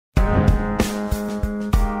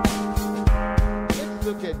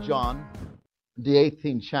look at John, the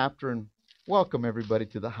 18th chapter, and welcome everybody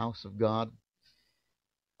to the house of God.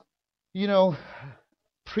 You know,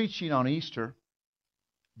 preaching on Easter,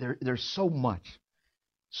 there's so much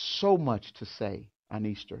to say on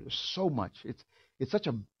Easter. There's so much. It's such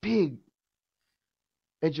a big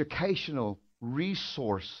educational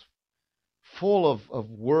resource full of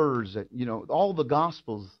words that, all the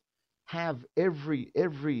Gospels have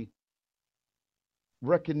every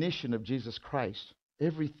recognition of Jesus Christ.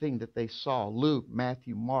 Everything that they saw, Luke,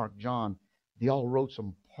 Matthew, Mark, John, they all wrote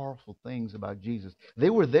some powerful things about Jesus. They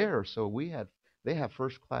were there, so they have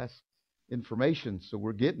first class information, so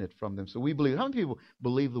we're getting it from them. So we believe. How many people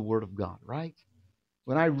believe the Word of God, right?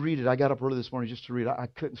 When I read it, I got up early this morning just to read it. I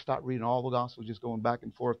couldn't stop reading all the Gospels, just going back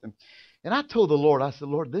and forth. And I told the Lord, I said,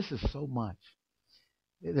 Lord, this is so much.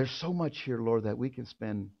 There's so much here, Lord, that we can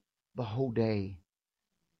spend the whole day.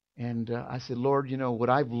 And I said, Lord, what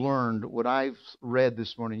I've learned, what I've read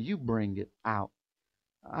this morning, you bring it out.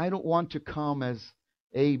 I don't want to come as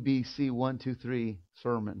A, B, C, 1, 2, 3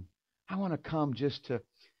 sermon. I want to come just to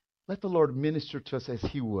let the Lord minister to us as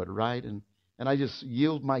He would, right? And I just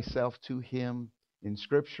yield myself to Him in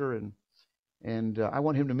Scripture, and I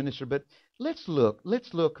want Him to minister. But let's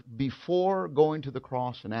look before going to the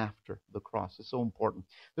cross and after the cross. It's so important.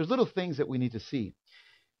 There's little things that we need to see.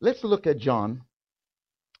 Let's look at John.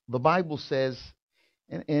 The Bible says,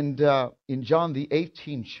 and in John the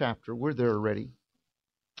 18th chapter, we're there already,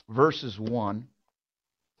 verses 1.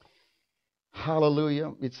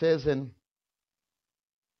 Hallelujah. It says, and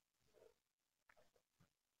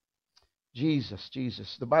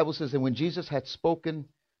Jesus. The Bible says, and when Jesus had spoken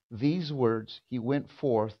these words, He went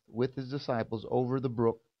forth with His disciples over the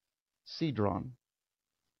brook Cedron,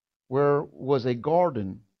 where was a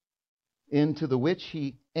garden, into the which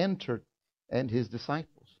He entered, and His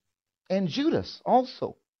disciples. And Judas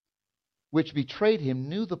also, which betrayed Him,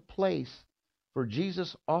 knew the place, for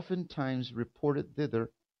Jesus oftentimes reported thither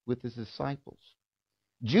with His disciples.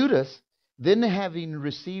 Judas, then having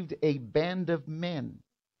received a band of men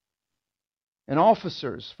and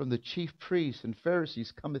officers from the chief priests and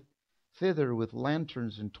Pharisees, cometh thither with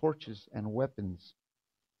lanterns and torches and weapons.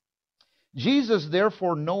 Jesus,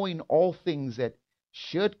 therefore, knowing all things that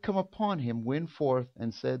should come upon Him, went forth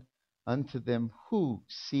and said unto them, Who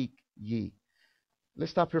seek ye?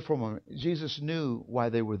 Let's stop here for a moment. Jesus knew why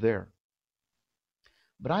they were there.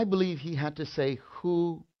 But I believe He had to say,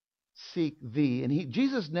 Who seek thee? And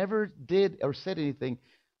Jesus never did or said anything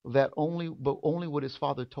but only what His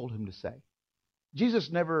Father told Him to say. Jesus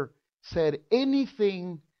never said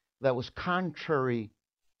anything that was contrary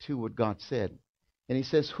to what God said. And He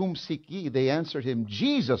says, Whom seek ye? They answered Him,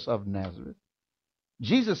 Jesus of Nazareth.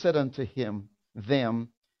 Jesus said unto them,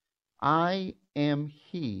 I am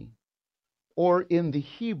He. Or in the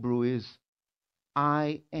Hebrew is,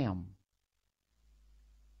 I am.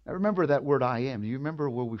 Now remember that word I am. Do you remember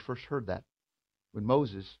where we first heard that? When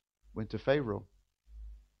Moses went to Pharaoh.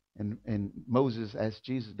 And Moses asked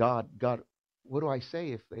Jesus, God, what do I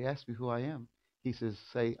say if they ask me who I am? He says,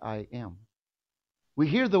 say I am. We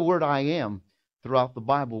hear the word I am throughout the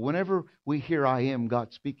Bible. Whenever we hear I am,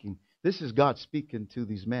 God speaking, this is God speaking to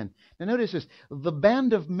these men. Now notice this, the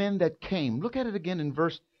band of men that came. Look at it again in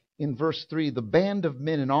verse 3, the band of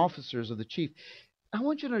men and officers of the chief. I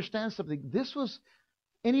want you to understand something. This was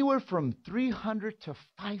anywhere from 300 to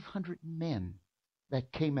 500 men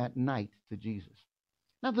that came at night to Jesus.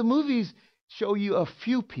 Now the movies show you a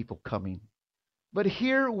few people coming, but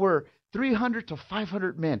here were 300 to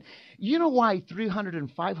 500 men. You know why 300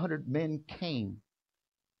 and 500 men came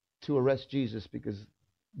to arrest Jesus? Because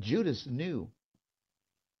Judas knew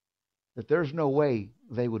that there's no way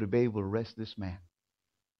they would have been able to arrest this man.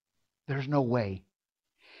 There's no way.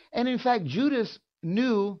 And in fact, Judas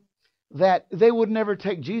knew that they would never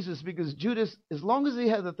take Jesus, because Judas, as long as he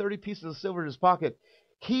had the 30 pieces of silver in his pocket,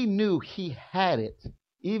 he knew he had it,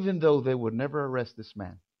 even though they would never arrest this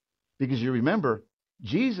man. Because you remember,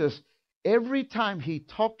 Jesus, every time He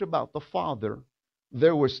talked about the Father,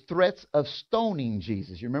 there was threats of stoning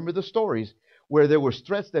Jesus. You remember the stories where there were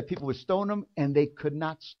threats that people would stone Him and they could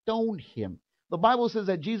not stone Him. The Bible says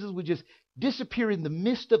that Jesus would just disappear in the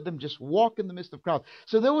midst of them, just walk in the midst of crowds.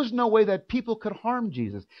 So there was no way that people could harm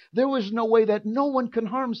Jesus. There was no way that no one could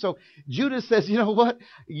harm. So Judas says, you know what?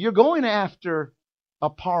 You're going after a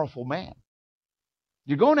powerful man.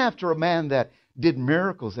 You're going after a man that did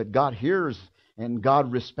miracles that God hears and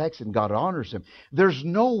God respects and God honors him. There's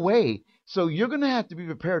no way. So you're going to have to be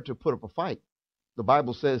prepared to put up a fight. The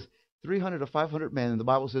Bible says 300 to 500 men, and the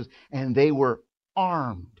Bible says, and they were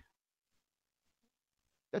armed.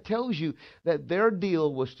 That tells you that their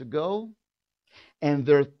deal was to go And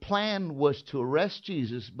their plan was to arrest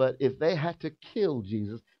Jesus, but if they had to kill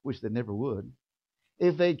Jesus, which they never would,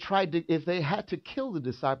 if they had to kill the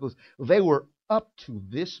disciples, they were up to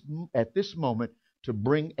this at this moment to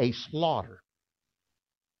bring a slaughter.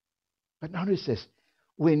 But notice this.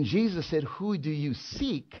 When Jesus said, "Who do you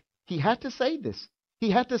seek?" He had to say this.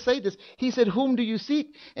 He had to say this. He said, "Whom do you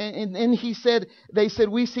seek?" And he said, they said,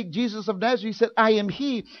 "We seek Jesus of Nazareth." He said, "I am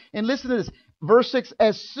he." And listen to this. Verse 6,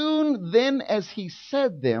 as soon then as he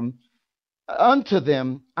said unto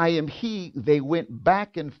them, "I am he," they went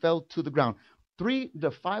back and fell to the ground. 300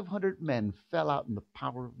 to 500 men fell out in the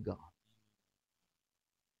power of God.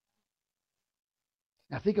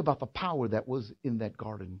 Now think about the power that was in that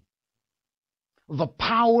garden. The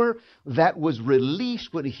power that was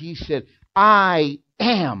released when he said, "I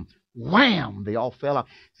am." Wham! They all fell out.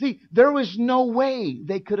 See, there was no way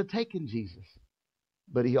they could have taken Jesus,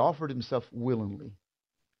 but he offered himself willingly.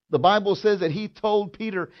 The Bible says that he told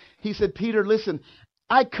Peter, he said, "Peter, listen,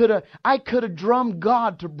 I could have drummed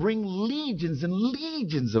God to bring legions and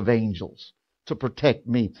legions of angels to protect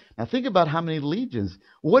me." Now think about how many legions.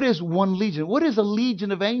 What is one legion? What is a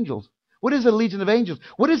legion of angels? What is a legion of angels?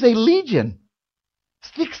 What is a legion?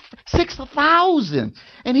 6,000.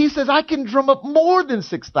 And he says, "I can drum up more than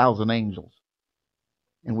 6,000 angels."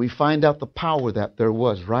 And we find out the power that there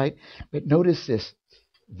was, right? But notice this.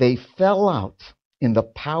 They fell out in the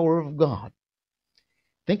power of God.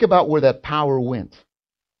 Think about where that power went.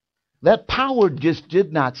 That power just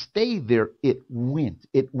did not stay there. It went.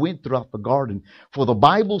 It went throughout the garden. For the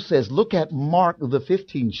Bible says, look at Mark, the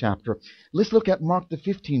 15th chapter. Let's look at Mark, the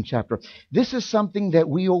 15th chapter. This is something that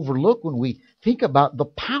we overlook when we think about the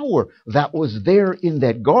power that was there in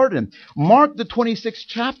that garden. Mark, the 26th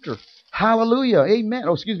chapter. Hallelujah. Amen.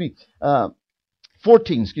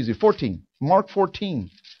 14. Mark 14.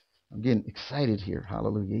 I'm getting excited here.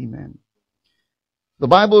 Hallelujah. Amen. The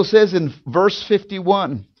Bible says in verse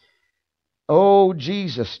 51, "Oh,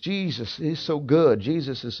 Jesus is so good.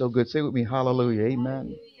 Jesus is so good." Say with me, hallelujah.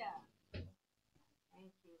 Amen. Hallelujah.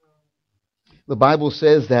 The Bible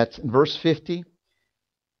says that in verse 50,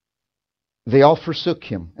 they all forsook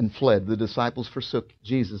him and fled. The disciples forsook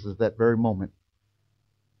Jesus at that very moment.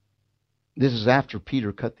 This is after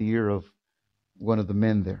Peter cut the ear of one of the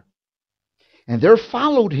men there. And there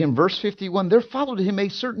followed him, verse 51, there followed him a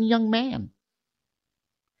certain young man,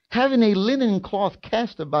 having a linen cloth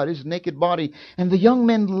cast about his naked body, and the young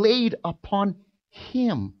man laid upon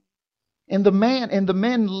him. And the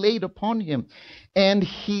men laid upon him, and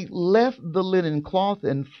he left the linen cloth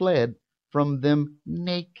and fled from them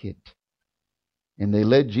naked. And they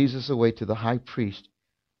led Jesus away to the high priest.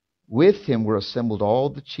 With him were assembled all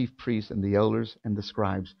the chief priests and the elders and the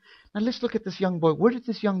scribes. Now let's look at this young boy. Where did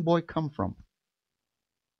this young boy come from?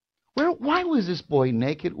 Why was this boy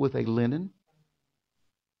naked with a linen?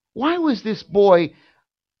 Why was this boy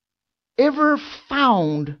ever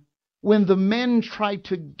found when the men tried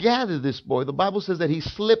to gather this boy? The Bible says that he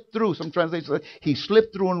slipped through. Some translations say he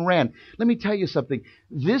slipped through and ran. Let me tell you something.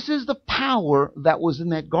 This is the power that was in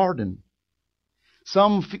that garden.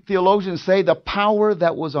 Some theologians say the power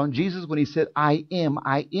that was on Jesus when he said, I am.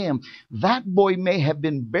 That boy may have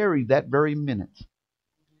been buried that very minute.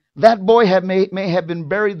 That boy may have been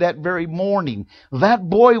buried that very morning. That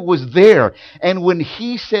boy was there. And when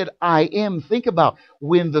he said, I am, think about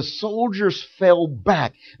when the soldiers fell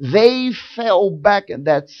back. They fell back, and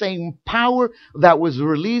that same power that was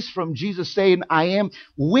released from Jesus saying, I am,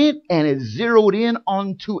 went and it zeroed in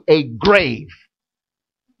onto a grave.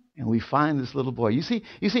 And we find this little boy. You see,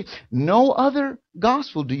 no other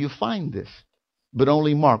gospel do you find this, but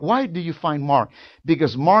only Mark. Why do you find Mark?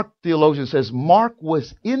 Because Mark, theologian says, Mark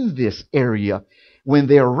was in this area when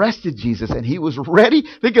they arrested Jesus, and he was ready.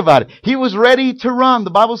 Think about it. He was ready to run.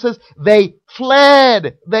 The Bible says they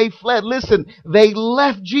fled. Listen, they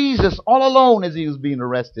left Jesus all alone as he was being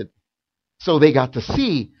arrested. So they got to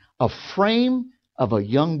see a frame of a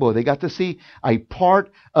young boy. They got to see a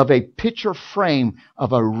part of a picture frame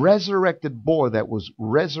of a resurrected boy that was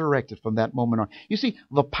resurrected from that moment on. You see,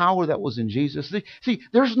 the power that was in Jesus. See,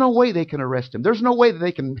 there's no way they can arrest him. There's no way that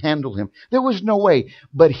they can handle him. There was no way.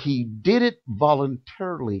 But he did it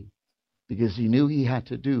voluntarily because he knew he had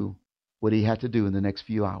to do what he had to do in the next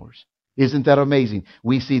few hours. Isn't that amazing?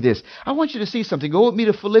 We see this. I want you to see something. Go with me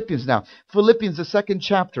to Philippians now. Philippians, the 2nd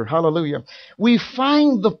chapter. Hallelujah. We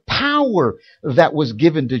find the power that was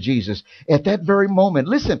given to Jesus at that very moment.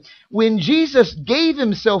 Listen, when Jesus gave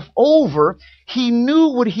himself over, He knew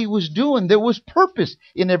what he was doing. There was purpose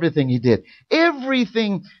in everything he did.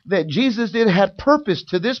 Everything that Jesus did had purpose.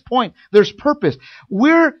 To this point, there's purpose.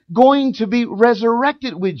 We're going to be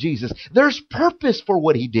resurrected with Jesus. There's purpose for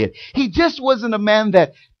what he did. He just wasn't a man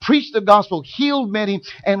that preached the gospel, healed many,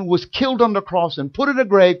 and was killed on the cross and put in a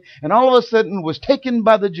grave, and all of a sudden was taken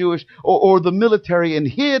by the Jewish or the military and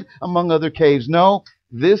hid among other caves. No,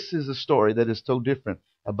 this is a story that is so different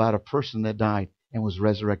about a person that died and was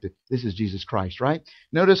resurrected. This is Jesus Christ, right?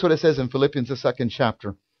 Notice what it says in Philippians, the 2nd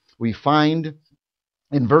chapter. We find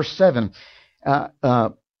in verse 7,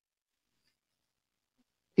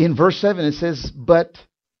 it says, but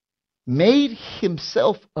made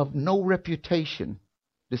himself of no reputation.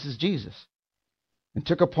 This is Jesus. And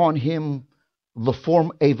took upon him the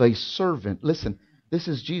form of a servant. Listen, this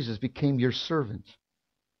is Jesus, became your servant.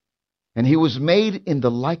 And he was made in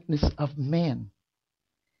the likeness of men.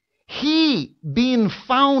 He, being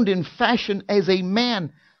found in fashion as a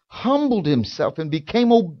man, humbled himself and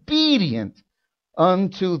became obedient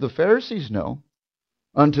unto the Pharisees, no.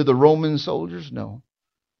 Unto the Roman soldiers, no.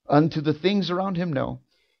 Unto the things around him, no.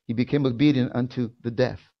 He became obedient unto the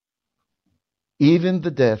death, even the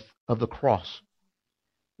death of the cross.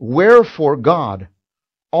 Wherefore God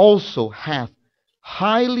also hath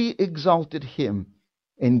highly exalted him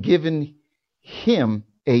and given him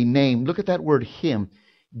a name. Look at that word, him.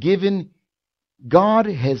 God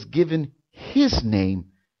has given his name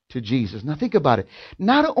to Jesus. Now think about it.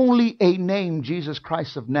 Not only a name, Jesus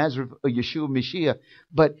Christ of Nazareth, or Yeshua Mashiach,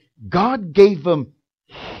 but God gave him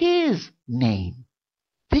his name.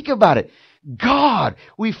 Think about it. God.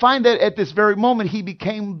 We find that at this very moment he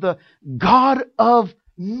became the God of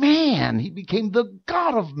man. He became the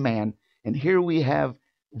God of man. And here we have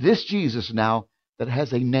this Jesus now that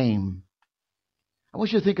has a name. I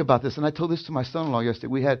want you to think about this. And I told this to my son-in-law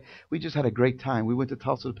yesterday. We just had a great time. We went to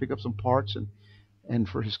Tulsa to pick up some parts and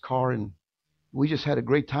for his car, and we just had a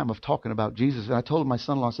great time of talking about Jesus. And I told my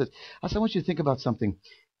son-in-law, I said, I want you to think about something.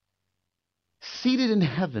 Seated in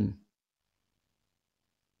heaven,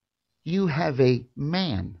 you have a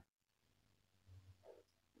man.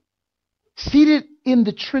 Seated in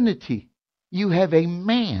the Trinity, you have a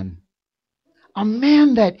man. A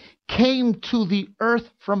man that came to the earth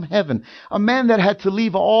from heaven. A man that had to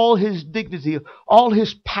leave all his dignity, all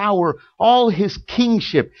his power, all his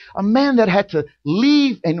kingship. A man that had to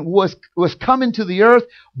leave and was coming to the earth,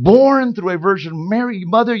 born through a Virgin Mary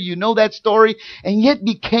mother. You know that story. And yet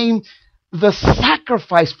became the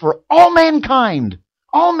sacrifice for all mankind.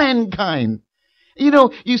 All mankind. You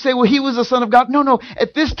know, you say, well, he was the Son of God. No.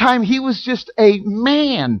 At this time, he was just a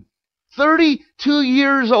man. 32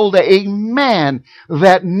 years old, a man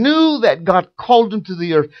that knew that God called him to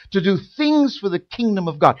the earth to do things for the kingdom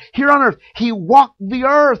of God. Here on earth, he walked the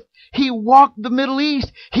earth. He walked the Middle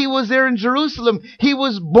East. He was there in Jerusalem. He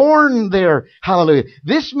was born there. Hallelujah.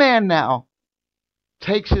 This man now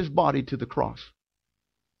takes his body to the cross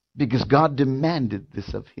because God demanded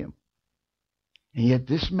this of him. And yet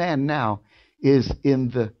this man now is in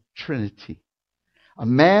the Trinity. A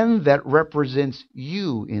man that represents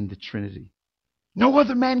you in the Trinity. No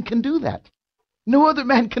other man can do that. No other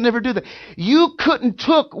man can ever do that. You couldn't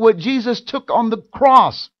took what Jesus took on the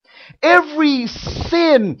cross. Every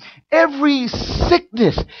sin, every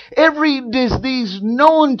sickness, every disease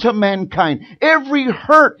known to mankind, every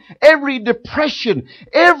hurt, every depression,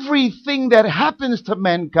 everything that happens to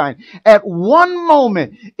mankind, at one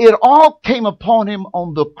moment, it all came upon him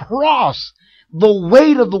on the cross. The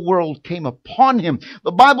weight of the world came upon him.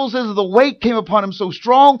 The Bible says the weight came upon him so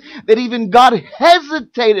strong that even God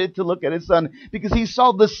hesitated to look at his son because he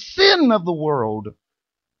saw the sin of the world.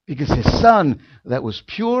 Because his son that was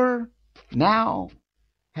pure now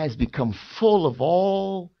has become full of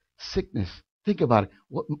all sickness. Think about it.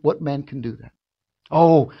 What man can do that?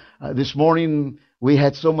 This morning we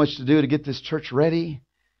had so much to do to get this church ready.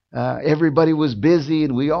 Everybody was busy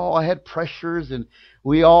and we all had pressures and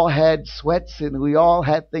we all had sweats and we all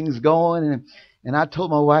had things going. And I told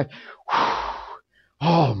my wife,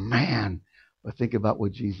 oh man, but think about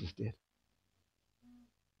what Jesus did.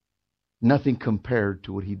 Nothing compared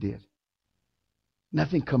to what he did.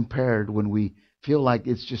 Nothing compared when we feel like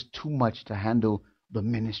it's just too much to handle the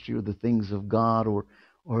ministry or the things of God or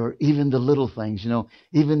even the little things,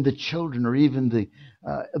 even the children or even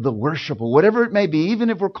the worship or whatever it may be,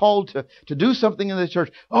 even if we're called to do something in the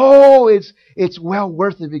church. Oh, it's well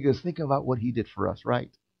worth it because think about what he did for us,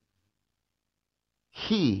 right?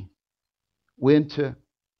 He went to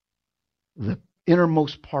the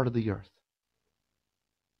innermost part of the earth.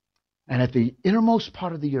 And at the innermost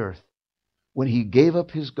part of the earth, when he gave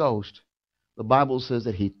up his ghost, the Bible says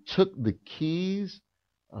that he took the keys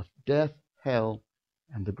of death, hell,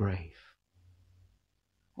 and the grave.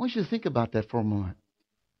 I want you to think about that for a moment.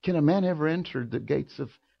 Can a man ever enter the gates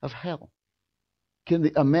of hell?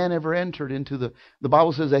 Can a man ever enter into the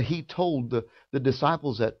Bible says that he told the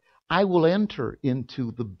disciples that I will enter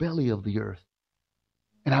into the belly of the earth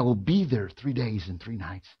and I will be there 3 days and 3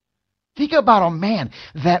 nights. Think about a man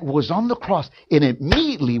that was on the cross and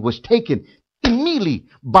immediately was taken immediately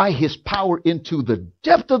by his power into the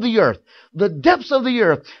depth of the earth, the depths of the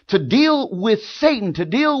earth, to deal with Satan, to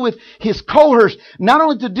deal with his cohorts, not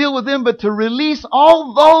only to deal with them, but to release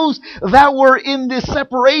all those that were in this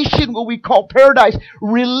separation, what we call paradise.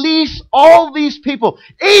 Release all these people.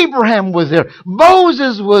 Abraham was there.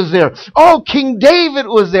 Moses was there. Oh, King David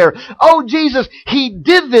was there. Oh, Jesus, he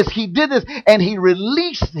did this, and he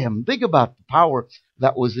released them. Think about the power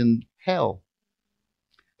that was in hell.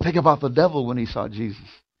 Think about the devil when he saw Jesus.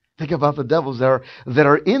 Think about the devils that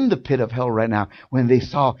are in the pit of hell right now when they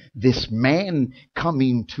saw this man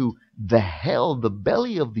coming to the hell, the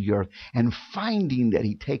belly of the earth, and finding that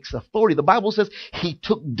he takes authority. The Bible says he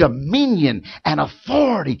took dominion and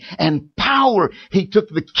authority and power. He took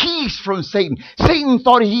the keys from Satan. Satan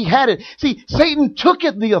thought he had it. See, Satan took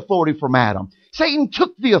the authority from Adam. Satan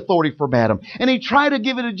took the authority from Adam, and he tried to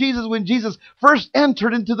give it to Jesus when Jesus first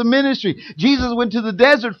entered into the ministry. Jesus went to the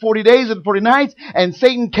desert 40 days and 40 nights, and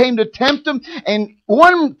Satan came to tempt him. And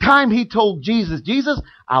one time he told Jesus, Jesus,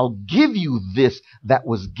 I'll give you this that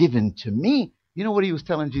was given to me. You know what he was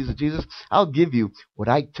telling Jesus? Jesus, I'll give you what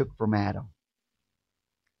I took from Adam.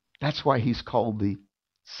 That's why he's called the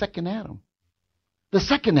second Adam. The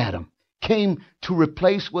second Adam came to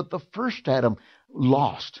replace what the first Adam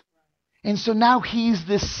lost. And so now he's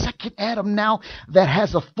this second Adam now that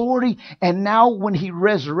has authority. And now when he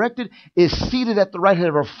resurrected is seated at the right hand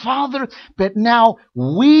of our Father. But now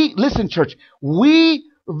we, listen church, we,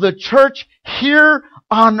 the church here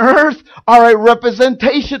on earth, are a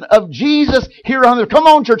representation of Jesus here on earth. Come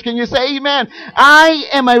on, church, can you say amen? I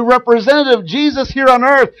am a representative of Jesus here on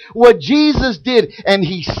earth. What Jesus did, and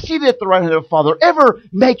he's seated at the right hand of the Father, ever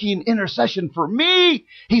making intercession for me.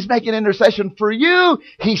 He's making intercession for you.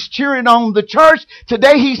 He's cheering on the church.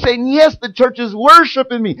 Today he's saying, yes, the church is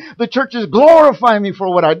worshiping me. The church is glorifying me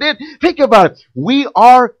for what I did. Think about it. We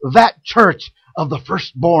are that church of the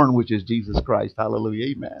firstborn, which is Jesus Christ. Hallelujah.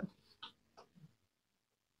 Amen.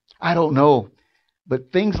 I don't know,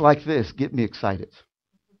 but things like this get me excited.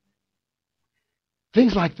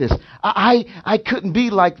 Things like this. I couldn't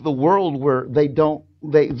be like the world where they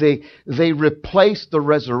replace the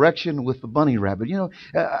resurrection with the bunny rabbit. You know,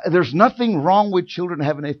 there's nothing wrong with children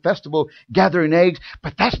having a festival, gathering eggs,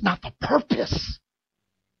 but that's not the purpose.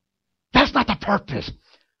 That's not the purpose.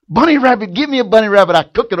 Bunny rabbit, give me a bunny rabbit. I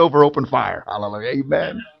cook it over open fire. Hallelujah.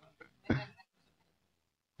 Amen.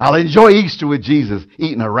 I'll enjoy Easter with Jesus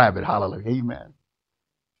eating a rabbit. Hallelujah. Amen.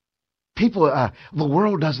 People, the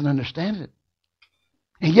world doesn't understand it.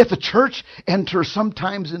 And yet the church enters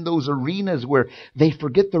sometimes in those arenas where they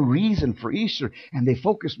forget the reason for Easter and they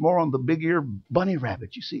focus more on the big ear bunny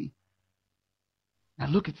rabbit, you see. Now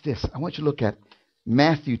look at this. I want you to look at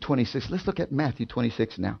Matthew 26. Let's look at Matthew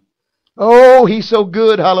 26 now. Oh, he's so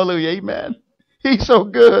good. Hallelujah. Amen. He's so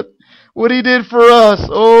good. What he did for us.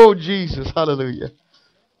 Oh, Jesus. Hallelujah.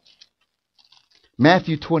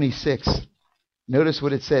 Matthew 26. Notice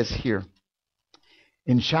what it says here.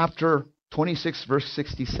 In chapter 26, verse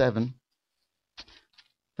 67.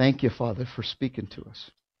 Thank you, Father, for speaking to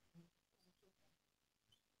us.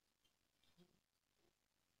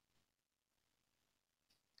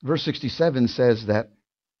 Verse 67 says that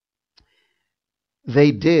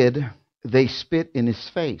they spit in his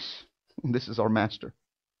face. This is our master.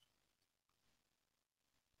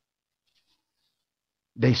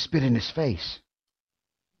 They spit in his face.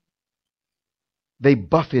 They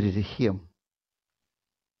buffeted him.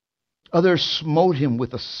 Others smote him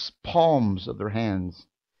with the palms of their hands.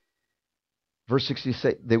 Verse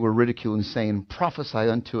 66, they were ridiculing, saying, prophesy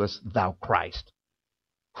unto us, thou Christ.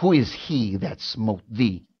 Who is he that smote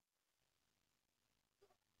thee?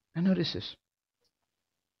 Now notice this.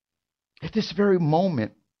 At this very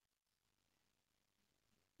moment,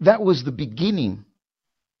 that was the beginning.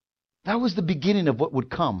 That was the beginning of what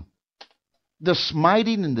would come. The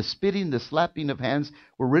smiting and the spitting, the slapping of hands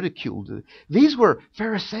were ridiculed. These were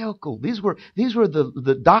Pharisaical. These were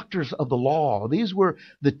the doctors of the law. These were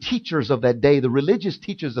the teachers of that day, the religious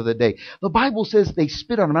teachers of the day. The Bible says they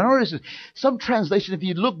spit on them. I notice some translation, if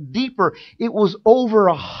you look deeper, it was over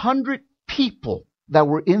 100 people that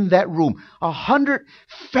were in that room. 100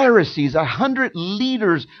 Pharisees, 100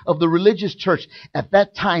 leaders of the religious church at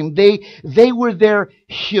that time. They were there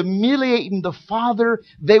humiliating the Father.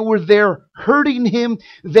 They were there hurting him.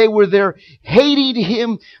 They were there hating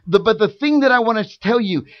him. But the thing that I want to tell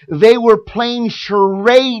you, they were playing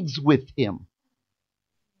charades with him.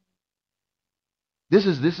 This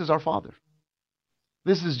is our Father.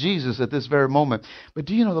 This is Jesus at this very moment. But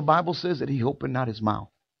do you know the Bible says that he opened not his mouth?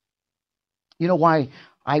 You know why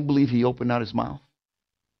I believe he opened not his mouth?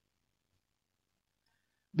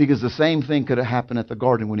 Because the same thing could have happened at the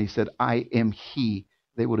garden when he said, I am he.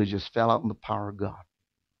 They would have just fell out in the power of God.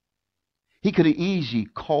 He could have easily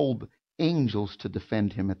called angels to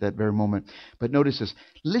defend him at that very moment. But notice this.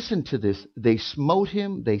 Listen to this. They smote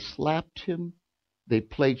him. They slapped him. They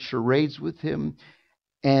played charades with him.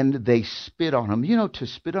 And they spit on him. You know, to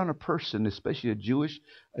spit on a person, especially a Jewish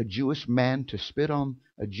man, to spit on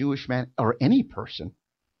a Jewish man or any person,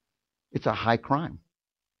 it's a high crime.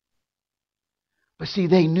 But see,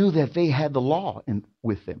 they knew that they had the law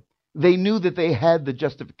with them. They knew that they had the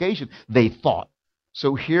justification, they thought.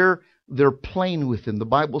 So here they're playing with him. The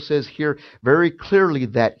Bible says here very clearly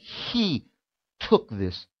that he took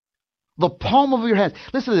this. The palm of your hands.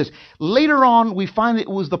 Listen to this. Later on, we find it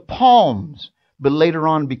was the palms, but later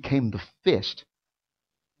on became the fist.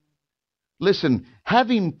 Listen,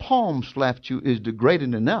 having palms slapped you is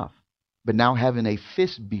degrading enough, but now having a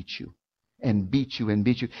fist beat you and beat you and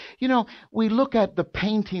beat you. You know, we look at the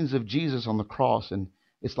paintings of Jesus on the cross, and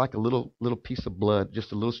it's like a little piece of blood,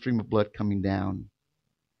 just a little stream of blood coming down.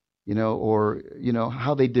 You know, or, you know,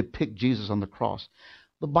 how they depict Jesus on the cross.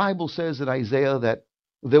 The Bible says in Isaiah that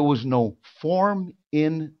there was no form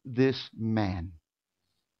in this man.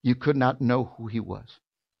 You could not know who he was.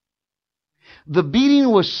 The beating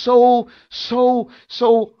was so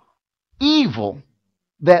evil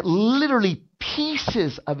that literally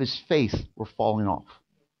pieces of his face were falling off.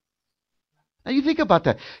 Now you think about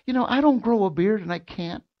that. You know, I don't grow a beard and I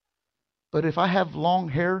can't. But if I have long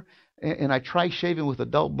hair and I try shaving with a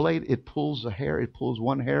dull blade, it pulls the hair. It pulls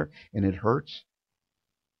one hair and it hurts.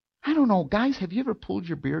 I don't know, guys, have you ever pulled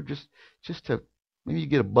your beard just to, maybe you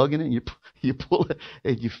get a bug in it and you pull it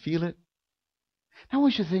and you feel it? Now I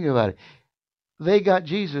want you to think about it. They got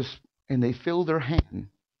Jesus and they filled their hand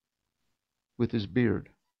with his beard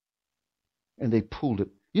and they pulled it.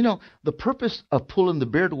 You know, the purpose of pulling the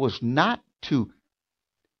beard was not to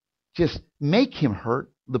just make him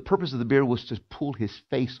hurt. The purpose of the beard was to pull his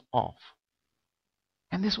face off.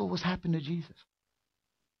 And this is what was happening to Jesus.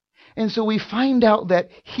 And so we find out that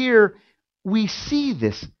here we see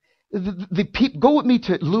this. Go with me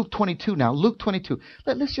to Luke 22 now. Luke 22.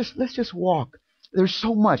 Let's just walk. There's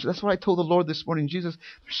so much. That's what I told the Lord this morning. Jesus,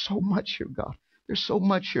 there's so much here, God. There's so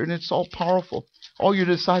much here, and it's all powerful. All your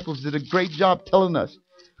disciples did a great job telling us.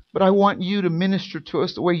 But I want you to minister to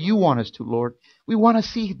us the way you want us to, Lord. We want to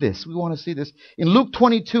see this. We want to see this. In Luke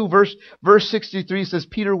 22, verse 63 says,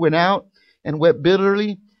 Peter went out and wept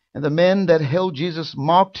bitterly, and the men that held Jesus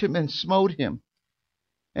mocked him and smote him.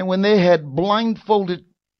 And when they had blindfolded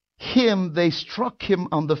him, they struck him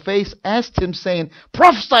on the face, asked him, saying,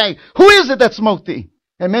 Prophesy, who is it that smote thee?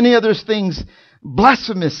 And many other things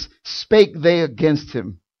blasphemous spake they against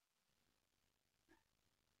him.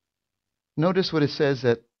 Notice what it says,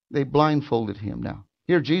 that they blindfolded him now.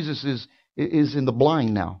 Here Jesus is in the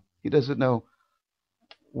blind now. He doesn't know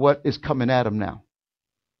what is coming at him now.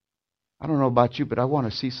 I don't know about you, but I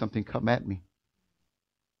want to see something come at me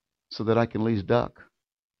so that I can at least duck.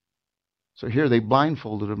 So here they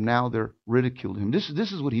blindfolded him. Now they're ridiculing him. This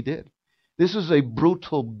is what he did. This is a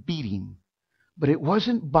brutal beating. But it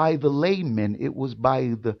wasn't by the laymen. It was by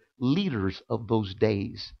the leaders of those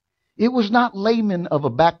days. It was not laymen of a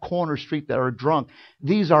back corner street that are drunk.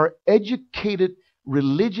 These are educated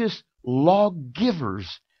religious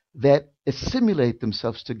lawgivers that assimilate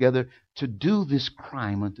themselves together to do this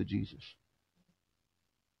crime unto Jesus.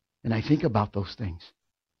 And I think about those things.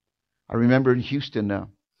 I remember in Houston,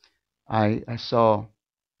 I saw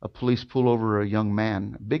a police pull over a young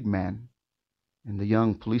man, a big man, and the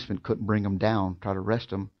young policeman couldn't bring him down, try to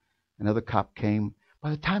arrest him. Another cop came. By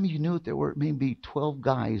the time you knew it, there were maybe 12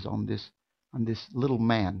 guys on this little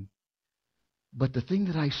man. But the thing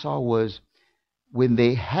that I saw was, when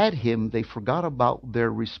they had him, they forgot about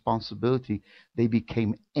their responsibility. They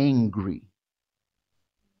became angry.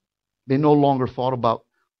 They no longer thought about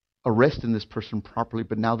arresting this person properly,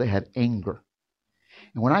 but now they had anger.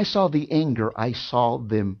 And when I saw the anger, I saw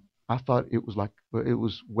them. I thought it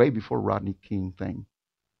was way before Rodney King thing.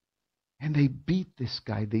 And they beat this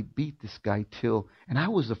guy till, and I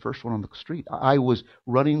was the first one on the street. I was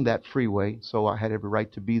running that freeway, so I had every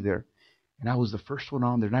right to be there. And I was the first one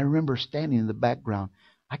on there. And I remember standing in the background.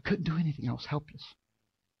 I couldn't do anything. I was helpless.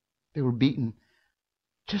 They were beating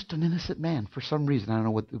just an innocent man for some reason. I don't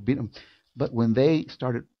know what they beat him. But when they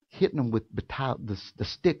started hitting him with the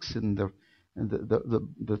sticks and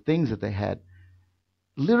the things that they had,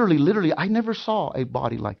 literally, I never saw a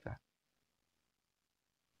body like that.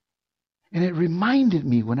 And it reminded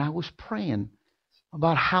me when I was praying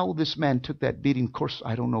about how this man took that beating. Of course,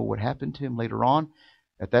 I don't know what happened to him later on.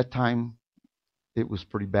 At that time, it was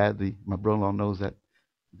pretty bad. My brother-in-law knows that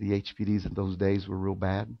the HPDs in those days were real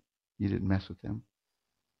bad. You didn't mess with them.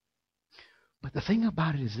 But the thing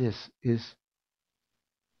about it is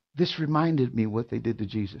this reminded me what they did to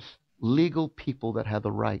Jesus. Legal people that had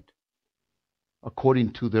the right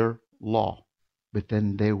according to their law. But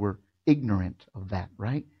then they were ignorant of that,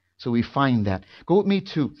 right? So we find that. Go with me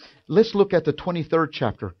to, let's look at the 23rd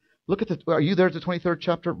chapter. Are you there at the 23rd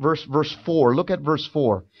chapter? Verse 4. Look at verse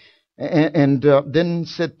 4. And then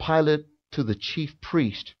said Pilate to the chief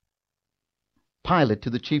priest,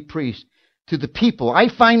 to the people, I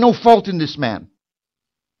find no fault in this man.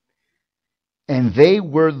 And they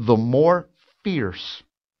were the more fierce.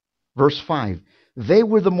 Verse 5. They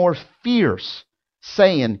were the more fierce,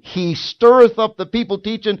 saying, He stirreth up the people,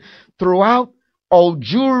 teaching throughout all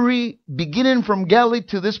Jewry, beginning from Galilee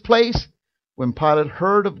to this place. When Pilate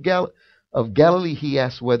heard of Galilee, he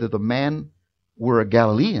asked whether the man were a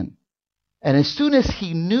Galilean. And as soon as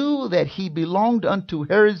he knew that he belonged unto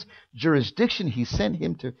Herod's jurisdiction, he sent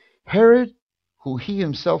him to Herod, who he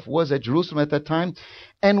himself was at Jerusalem at that time.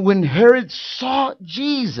 And when Herod saw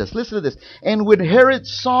Jesus, listen to this. And when Herod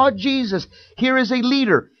saw Jesus, here is a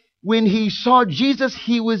leader. When he saw Jesus,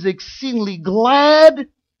 he was exceedingly glad,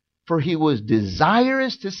 for he was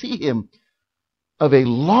desirous to see him of a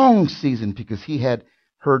long season, because he had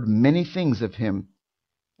heard many things of him,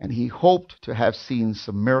 and he hoped to have seen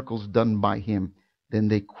some miracles done by him. Then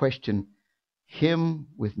they questioned him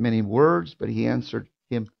with many words, but he answered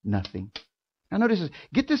him nothing. Now notice this.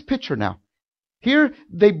 Get this picture now. Here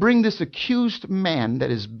they bring this accused man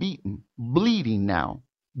that is beaten, bleeding now,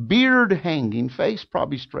 beard hanging, face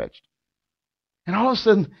probably stretched. And all of a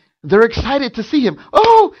sudden, they're excited to see him.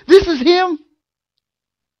 Oh, this is him.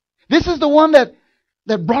 This is the one that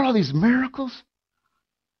brought all these miracles.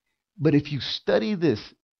 But if you study this,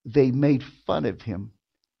 they made fun of him.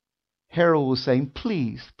 Herod was saying,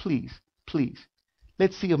 please,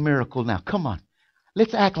 let's see a miracle now. Come on.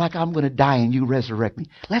 Let's act like I'm going to die and you resurrect me.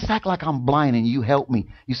 Let's act like I'm blind and you help me.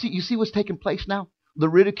 You see what's taking place now? The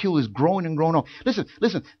ridicule is growing and growing on. Listen.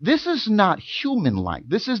 This is not human-like.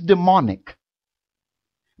 This is demonic.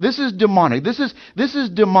 This is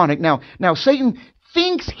demonic. Now Satan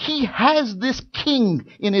thinks he has this king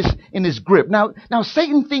in his grip. Now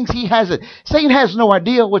Satan thinks he has it. Satan has no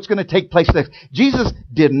idea what's going to take place next. Jesus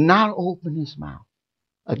did not open his mouth.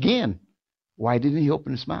 Again, why didn't he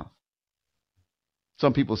open his mouth?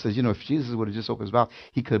 Some people say, if Jesus would have just opened his mouth,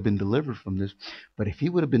 he could have been delivered from this. But if he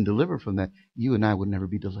would have been delivered from that, you and I would never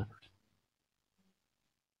be delivered.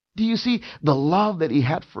 Do you see the love that he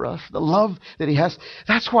had for us? The love that he has.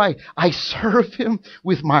 That's why I serve him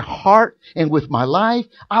with my heart and with my life.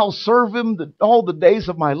 I'll serve him all the days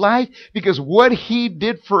of my life, because what he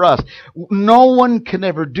did for us, no one can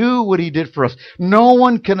ever do what he did for us. No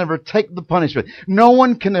one can ever take the punishment. No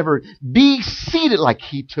one can ever be seated like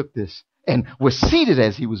he took this and was seated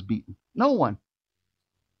as he was beaten. No one.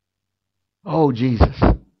 Oh, Jesus.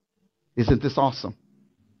 Isn't this awesome?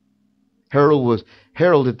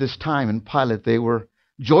 Herod at this time and Pilate, they were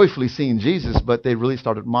joyfully seeing Jesus, but they really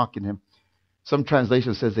started mocking him. Some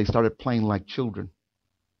translation says they started playing like children.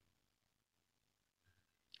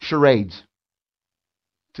 Charades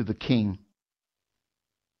to the king.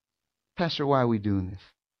 Pastor, why are we doing this?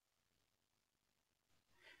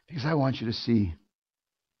 Because I want you to see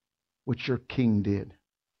what your king did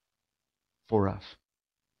for us.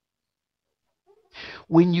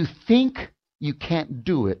 When you think you can't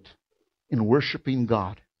do it in worshiping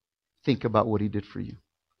God, think about what he did for you.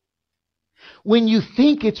 When you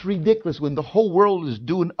think it's ridiculous, when the whole world is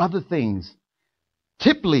doing other things,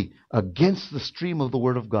 typically against the stream of the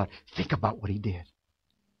Word of God, think about what he did.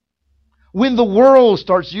 When the world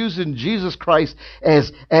starts using Jesus Christ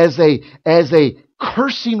as a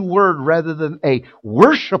cursing word rather than a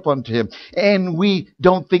worship unto him, and we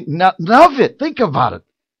don't think nothing of it, think about it,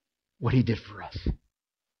 what he did for us.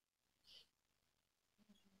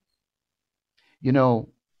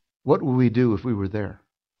 What would we do if we were there?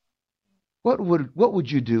 What would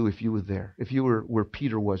you do if you were there? If you were where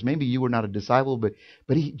Peter was? Maybe you were not a disciple, but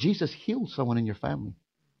Jesus healed someone in your family.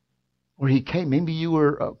 Or he came. Maybe you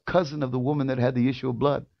were a cousin of the woman that had the issue of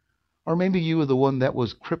blood. Or maybe you were the one that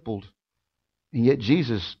was crippled And yet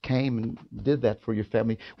Jesus came and did that for your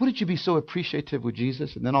family. Wouldn't you be so appreciative with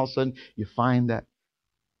Jesus? And then all of a sudden you find that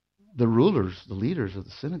the rulers, the leaders of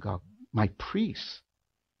the synagogue, my priests,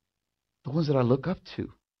 the ones that I look up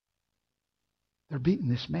to, they're beating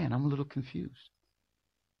this man. I'm a little confused.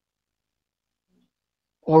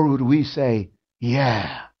 Or would we say,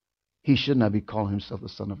 yeah, he should not be calling himself the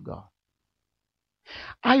Son of God?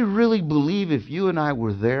 I really believe if you and I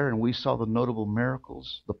were there and we saw the notable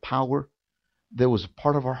miracles, the power, there was a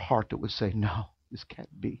part of our heart that would say, no, this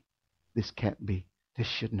can't be. This can't be. This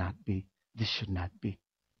should not be. This should not be.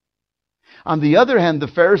 On the other hand, the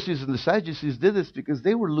Pharisees and the Sadducees did this because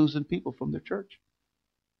they were losing people from their church.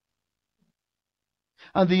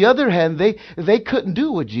 On the other hand, they couldn't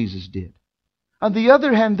do what Jesus did. On the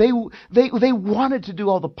other hand, they wanted to do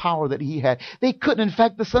all the power that he had. They couldn't. In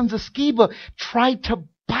fact, the sons of Sceva tried to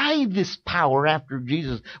buy this power after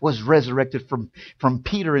Jesus was resurrected from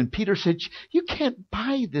Peter. And Peter said, you can't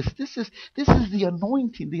buy this. This is the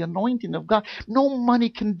anointing of God. No money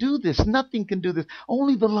can do this. Nothing can do this.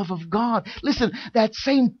 Only the love of God. Listen, that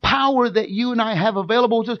same power that you and I have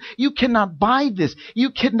available to us, you cannot buy this.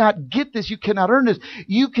 You cannot get this. You cannot earn this.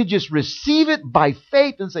 You could just receive it by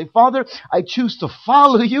faith and say, Father, I choose to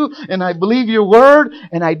follow you and I believe your word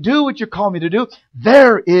and I do what you call me to do.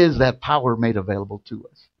 There is that power made available to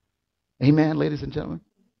us. Amen, ladies and gentlemen.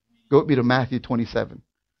 Go with me to Matthew 27.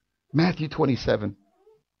 Matthew 27.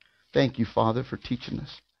 Thank you, Father, for teaching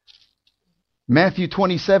us. Matthew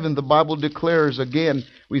 27, the Bible declares, again,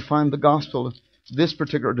 we find the gospel of this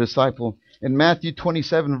particular disciple. In Matthew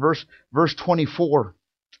 27, verse 24.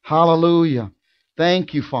 Hallelujah.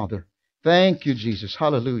 Thank you, Father. Thank you, Jesus.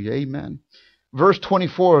 Hallelujah. Amen. Verse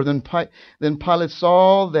 24, then Pilate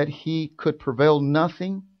saw that he could prevail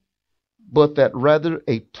nothing, but that rather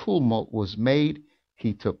a tumult was made.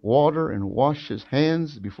 He took water and washed his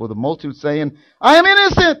hands before the multitude, saying, I am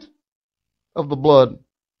innocent of the blood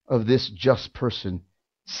of this just person.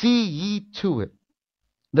 See ye to it.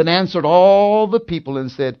 Then answered all the people and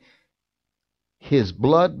said, his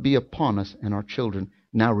blood be upon us and our children.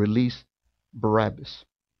 Now release Barabbas.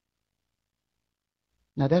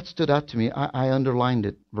 Now that stood out to me. I underlined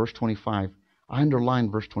it, verse 25. I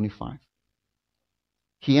underlined verse 25.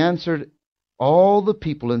 He answered all the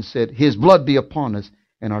people and said, his blood be upon us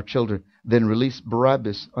and our children. Then released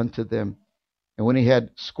Barabbas unto them. And when he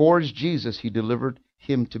had scourged Jesus, he delivered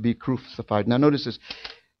him to be crucified. Now notice this.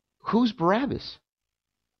 Who's Barabbas?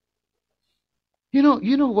 You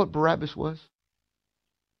know what Barabbas was?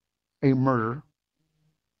 A murderer,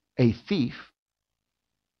 a thief,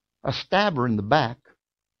 a stabber in the back.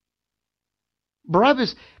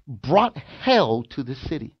 Barabbas brought hell to the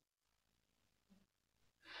city.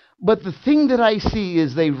 But the thing that I see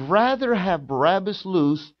is they'd rather have Barabbas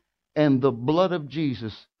loose and the blood of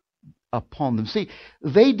Jesus upon them. See,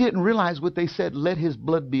 they didn't realize what they said, let his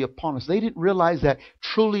blood be upon us. They didn't realize that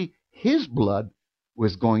truly his blood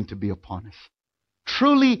was going to be upon us.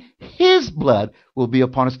 Truly his blood will be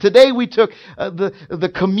upon us. Today we took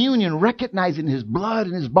the communion, recognizing his blood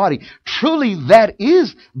and his body. Truly that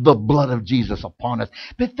is the blood of Jesus upon us.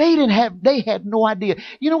 But they had no idea.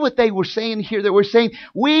 You know what they were saying here? They were saying,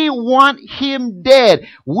 we want him dead.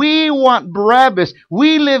 We want Barabbas.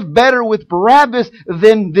 We live better with Barabbas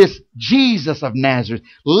than this Jesus of Nazareth.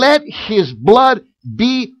 Let his blood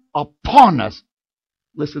be upon us.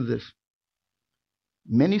 Listen to this.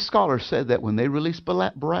 Many scholars said that when they released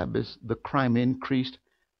Barabbas, the crime increased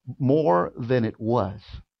more than it was.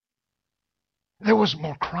 There was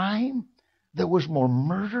more crime. There was more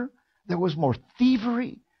murder. There was more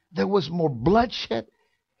thievery. There was more bloodshed.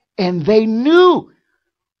 And they knew.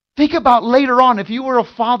 Think about later on, if you were a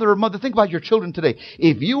father or mother, think about your children today.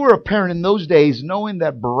 If you were a parent in those days, knowing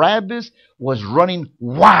that Barabbas was running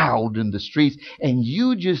wild in the streets, and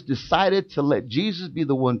you just decided to let Jesus be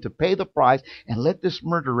the one to pay the price and let this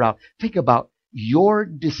murderer out, think about your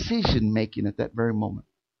decision making at that very moment.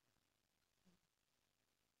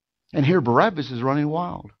 And here Barabbas is running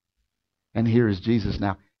wild. And here is Jesus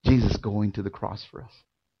now. Jesus going to the cross for us.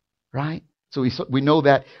 Right? So we know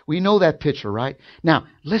that picture, right? Now,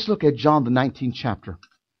 let's look at John the 19th chapter.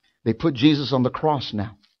 They put Jesus on the cross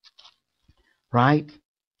now. Right?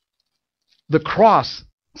 The cross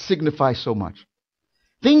signifies so much.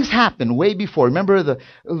 Things happened way before. Remember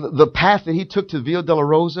the path that he took to Via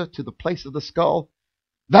Dolorosa, to the place of the skull?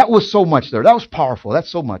 That was so much there. That was powerful.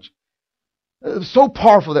 That's so much. So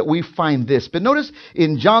powerful that we find this. But notice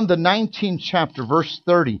in John the 19th chapter, verse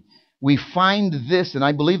 30, we find this, and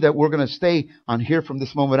I believe that we're going to stay on here from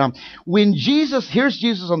this moment on. When Jesus, here's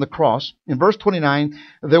Jesus on the cross, in verse 29,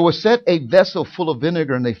 there was set a vessel full of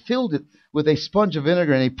vinegar, and they filled it with a sponge of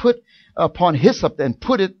vinegar, and they put upon hyssop and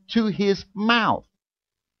put it to his mouth.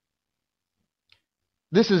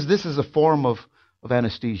 This is a form of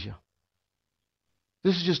anesthesia.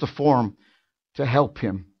 This is just a form to help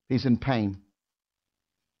him. He's in pain.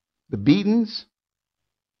 The beatings,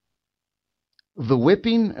 the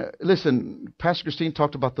whipping. Listen, Pastor Christine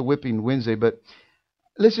talked about the whipping Wednesday, but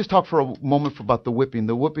let's just talk for a moment about the whipping.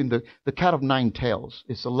 The whipping, the cat of nine tails.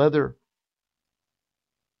 It's a leather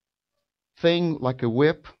thing like a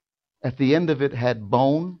whip. At the end of it had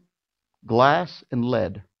bone, glass, and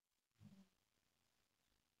lead.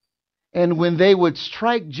 And when they would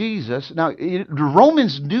strike Jesus, now the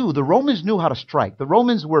Romans knew how to strike. The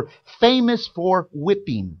Romans were famous for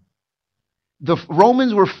whipping. The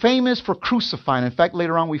Romans were famous for crucifying. In fact,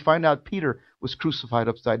 later on we find out Peter was crucified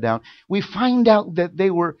upside down. We find out that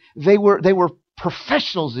they were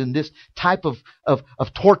professionals in this type of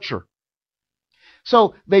torture.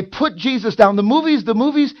 So they put Jesus down. The movies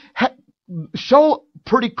show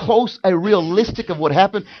pretty close a realistic of what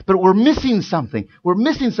happened, but we're missing something.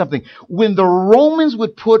 When the Romans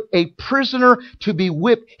would put a prisoner to be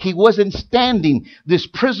whipped, he wasn't standing. This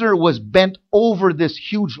prisoner was bent over this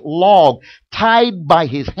huge log, tied by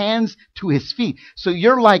his hands to his feet. So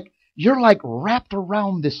you're like wrapped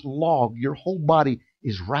around this log. Your whole body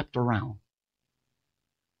is wrapped around.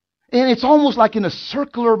 And it's almost like in a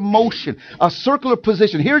circular motion, a circular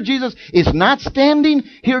position. Here Jesus is not standing.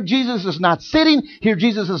 Here Jesus is not sitting. Here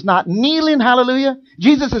Jesus is not kneeling. Hallelujah.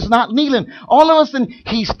 Jesus is not kneeling. All of a sudden,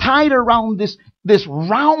 he's tied around this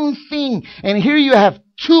round thing. And here you have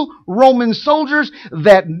two Roman soldiers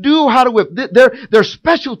that knew how to whip. Their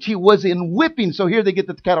specialty was in whipping. So here they get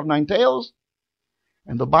the cat of nine tails.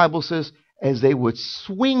 And the Bible says, as they would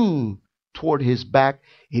swing toward his back,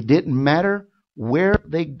 it didn't matter where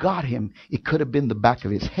they got him. It could have been the back of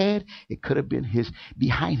his head. It could have been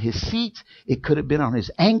behind his seats. It could have been on his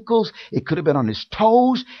ankles. It could have been on his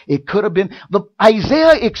toes. It could have been.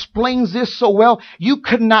 Isaiah explains this so well. You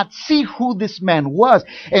could not see who this man was.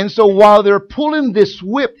 And so while they're pulling this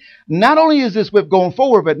whip, not only is this whip going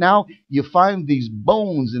forward, but now you find these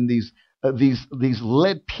bones and these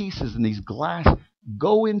lead pieces and these glass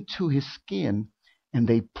go into his skin. And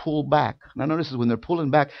they pull back. Now notice when they're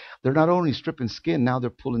pulling back, they're not only stripping skin, now they're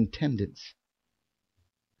pulling tendons.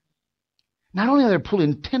 Not only are they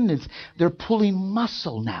pulling tendons, they're pulling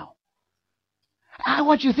muscle now. I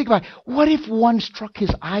want you to think about, what if one struck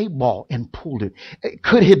his eyeball and pulled it?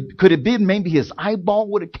 Could it be maybe his eyeball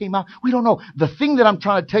would have came out? We don't know. The thing that I'm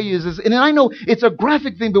trying to tell you is, and I know it's a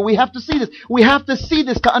graphic thing, but we have to see this. We have to see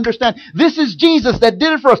this to understand. This is Jesus that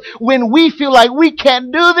did it for us. When we feel like we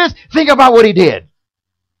can't do this, think about what he did.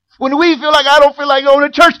 When we feel like I don't feel like going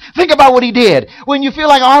to church, think about what he did. When you feel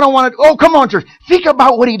like, I don't want to, come on, church. Think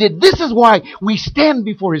about what he did. This is why we stand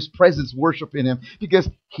before his presence, worshiping him, because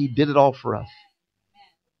he did it all for us.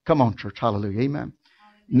 Come on, church. Hallelujah. Amen.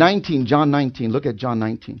 19, John 19. Look at John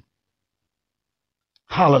 19.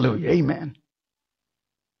 Hallelujah. Amen.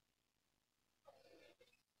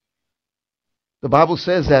 The Bible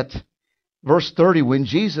says that, verse 30, when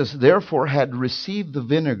Jesus therefore had received the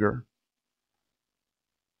vinegar,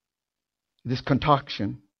 this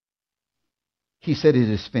concoction, he said, it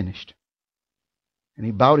is finished. And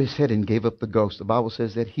he bowed his head and gave up the ghost. The Bible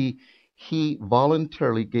says that he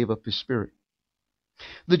voluntarily gave up his spirit.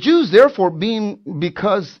 The Jews, therefore,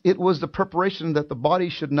 because it was the preparation that the body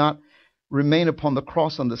should not remain upon the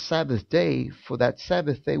cross on the Sabbath day, for that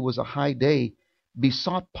Sabbath day was a high day,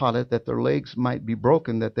 besought Pilate that their legs might be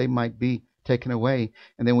broken, that they might be taken away.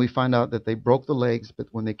 And then we find out that they broke the legs, but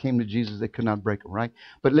when they came to Jesus, they could not break them, right?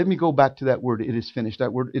 But let me go back to that word, it is finished.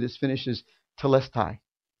 That word, it is finished, is telestai.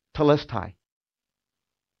 Telestai.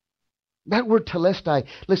 That word telestai,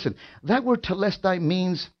 listen, that word telestai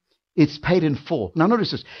means it's paid in full. Now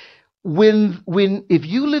notice this. If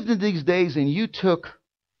you lived in these days and you took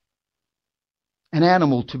an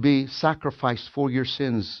animal to be sacrificed for your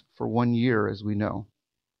sins for 1 year, as we know,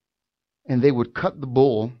 and they would cut the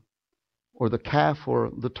bull or the calf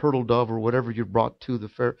or the turtle dove or whatever you brought to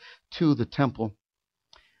the temple,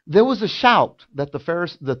 there was a shout that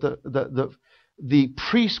the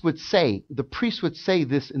priest would say. The priest would say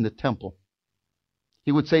this in the temple.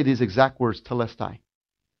 He would say these exact words, telestai.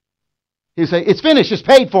 He would say, it's finished, it's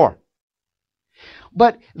paid for.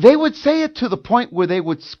 But they would say it to the point where they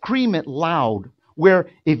would scream it loud, where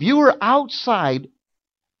if you were outside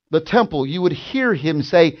the temple, you would hear him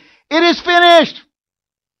say, it is finished.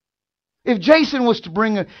 If Jason was to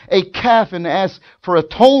bring a calf and ask for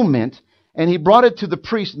atonement, and he brought it to the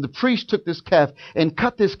priest, and the priest took this calf and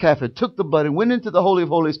cut this calf and took the blood and went into the Holy of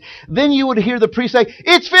Holies, then you would hear the priest say,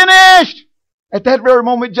 "It's finished!" At that very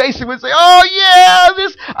moment, Jason would say, "Oh yeah,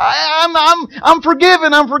 I'm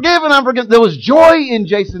forgiven, I'm forgiven, I'm forgiven." There was joy in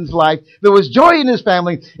Jason's life. There was joy in his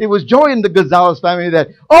family. It was joy in the Gonzalez family that,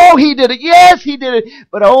 oh, he did it. Yes, he did it.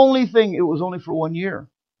 But the only thing, it was only for 1 year.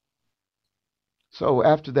 So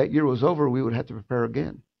after that year was over, we would have to prepare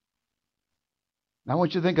again. Now I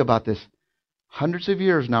want you to think about this. Hundreds of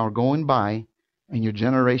years now are going by, and your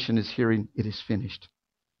generation is hearing, "It is finished.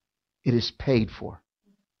 It is paid for."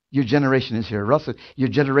 Your generation is here. Russell, your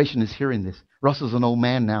generation is hearing this. Russell's an old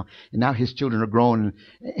man now, and now his children are growing,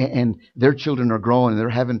 and their children are growing, and they're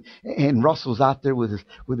having. And Russell's out there with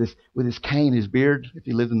his cane, his beard, if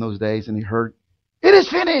he lived in those days, and he heard, "It is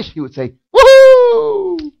finished." He would say,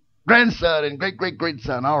 "Woohoo! Grandson and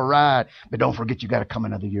great-great-grandson, all right. But don't forget, you got to come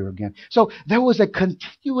another year again." So there was a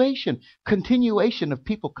continuation of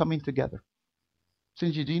people coming together.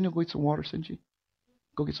 Sinji, do you know go get some water, Sinji?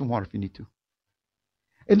 Go get some water if you need to.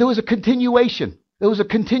 And there was a continuation. There was a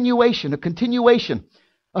continuation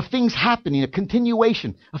of things happening, a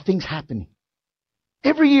continuation of things happening.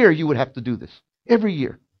 Every year you would have to do this. Every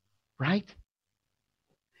year. Right?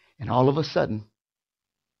 And all of a sudden,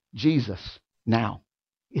 Jesus now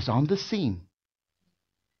is on the scene.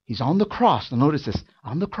 He's on the cross. Now notice this.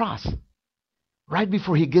 On the cross. Right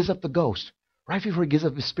before he gives up the ghost. Right before he gives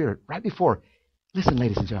up his spirit. Right before. Listen,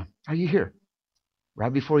 ladies and gentlemen. Are you here?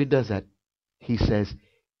 Right before he does that, he says,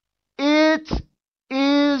 "It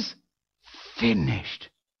is finished."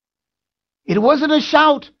 It wasn't a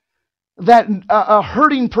shout that a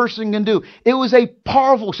hurting person can do. It was a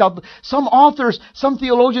powerful shout. Some authors, some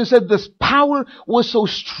theologians said this power was so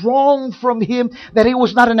strong from him that it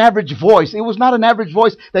was not an average voice. It was not an average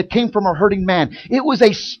voice that came from a hurting man. It was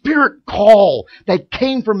a spirit call that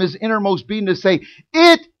came from his innermost being to say,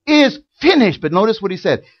 "It is finished." But notice what he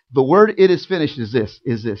said. The word "it is finished" is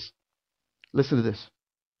this. Listen to this.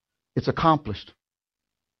 It's accomplished.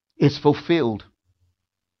 It's fulfilled.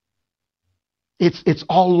 It's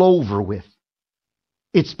all over with.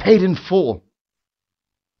 It's paid in full.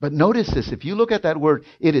 But notice this. If you look at that word,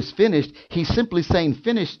 "it is finished," he's simply saying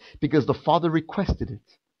finished because the Father requested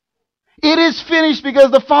it. It is finished because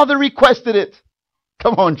the Father requested it.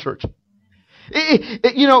 Come on, church.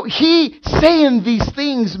 He saying these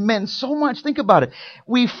things meant so much. Think about it.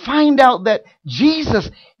 We find out that Jesus,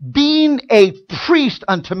 being a priest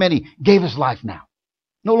unto many, gave his life now.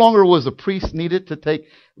 No longer was the priest needed to take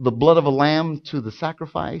the blood of a lamb to the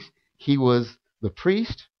sacrifice. He was the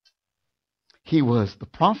priest. He was the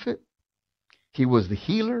prophet. He was the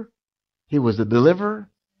healer. He was the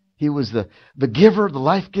deliverer. He was the giver, the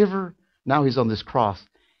life giver. Now he's on this cross.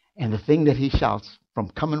 And the thing that he shouts from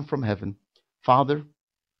coming from heaven, "Father,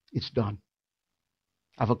 it's done.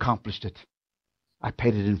 I've accomplished it. I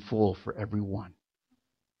paid it in full for everyone."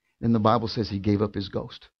 Then the Bible says he gave up his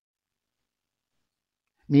ghost.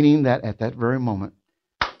 Meaning that at that very moment,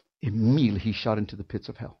 immediately he shot into the pits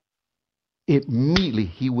of hell. Immediately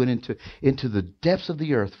he went into the depths of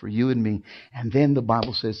the earth for you and me. And then the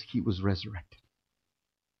Bible says he was resurrected.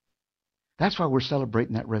 That's why we're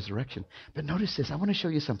celebrating that resurrection. But notice this. I want to show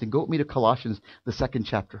you something. Go with me to Colossians, the 2nd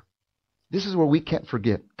chapter. This is where we can't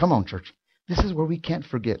forget. Come on, church. This is where we can't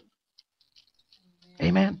forget.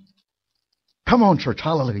 Amen. Come on, church.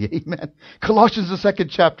 Hallelujah. Amen. Colossians, the 2nd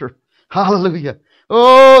chapter. Hallelujah.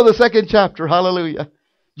 Oh, the 2nd chapter. Hallelujah.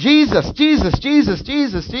 Jesus. Picking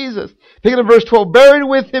up verse 12. "Buried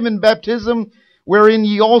with him in baptism, wherein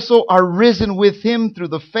ye also are risen with him through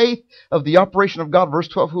the faith of the operation of God." Verse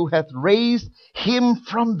 12. "Who hath raised him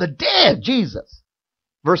from the dead." Jesus.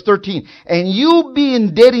 Verse 13. "And you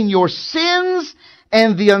being dead in your sins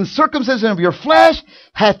and the uncircumcision of your flesh,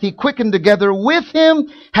 hath he quickened together with him,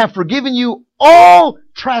 have forgiven you all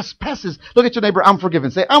trespasses." Look at your neighbor. "I'm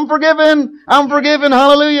forgiven." Say, "I'm forgiven. I'm forgiven."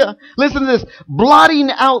 Hallelujah. Listen to this.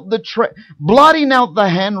 Blotting out the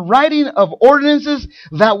handwriting of ordinances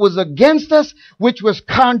that was against us, which was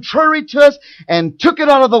contrary to us, and took it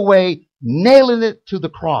out of the way, nailing it to the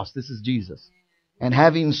cross. This is Jesus. "And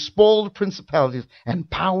having spoiled principalities and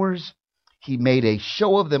powers, he made a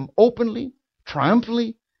show of them openly,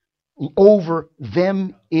 triumphantly, over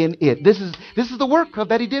them in it." This is the work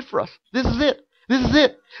that he did for us. This is it. This is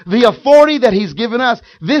it. The authority that He's given us,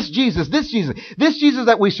 this Jesus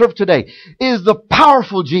that we serve today is the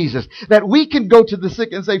powerful Jesus that we can go to the sick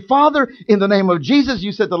and say, Father, in the name of Jesus,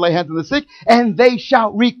 you said to lay hands on the sick and they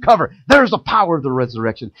shall recover. There's the power of the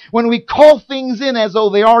resurrection. When we call things in as though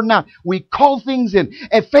they are not, we call things in.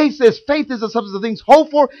 And faith says, faith is the substance of things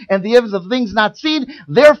hoped for and the evidence of things not seen.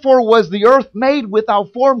 Therefore was the earth made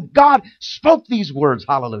without form. God spoke these words.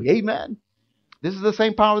 Hallelujah. Amen. This is the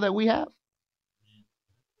same power that we have.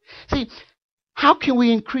 See, how can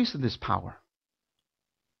we increase in this power?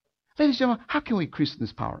 Ladies and gentlemen, how can we increase in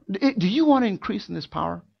this power? Do you want to increase in this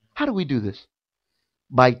power? How do we do this?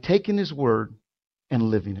 By taking His Word and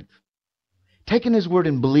living it. Taking His Word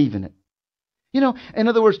and believing it. You know, in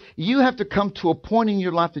other words, you have to come to a point in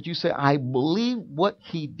your life that you say, I believe what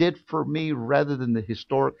He did for me rather than the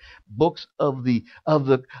historic books of the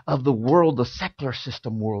world, the secular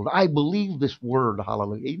system world. I believe this Word.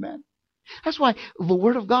 Hallelujah. Amen. That's why the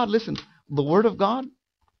Word of God, listen, the Word of God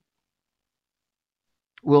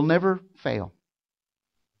will never fail.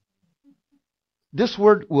 This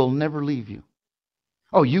Word will never leave you.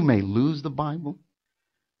 Oh, you may lose the Bible,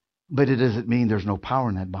 but it doesn't mean there's no power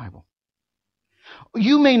in that Bible.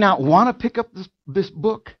 You may not want to pick up this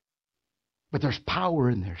book, but there's power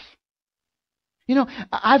in there. You know,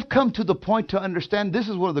 I've come to the point to understand this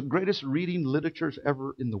is one of the greatest reading literatures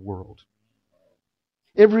ever in the world.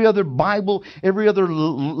 Every other Bible, every other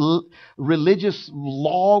religious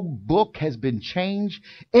law book has been changed.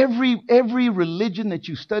 Every religion that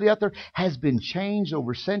you study out there has been changed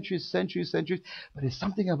over centuries. But it's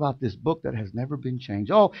something about this book that has never been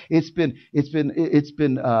changed. Oh, it's been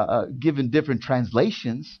given different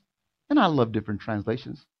translations, and I love different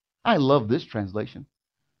translations. I love this translation.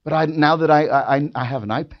 But now that I have an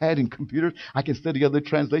iPad and computers, I can study other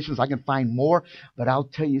translations. I can find more. But I'll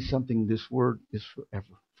tell you something, this Word is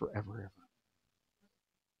forever.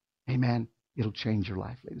 Amen. It'll change your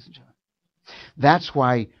life, ladies and gentlemen. That's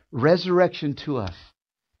why resurrection to us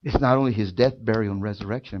is not only His death, burial, and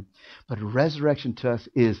resurrection, but resurrection to us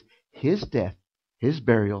is His death, His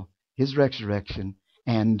burial, His resurrection,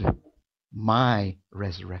 and my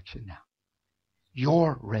resurrection now.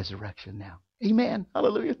 Your resurrection now. Amen.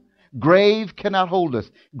 Hallelujah. Grave cannot hold us.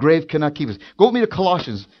 Grave cannot keep us. Go with me to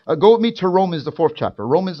Colossians. Go with me to Romans, the 4th chapter.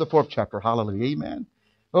 Romans, the 4th chapter. Hallelujah. Amen.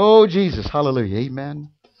 Oh, Jesus. Hallelujah.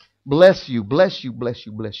 Amen. Bless you. Bless you. Bless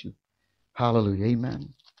you. Bless you. Hallelujah.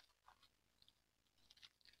 Amen.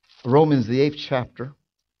 Romans, the 8th chapter,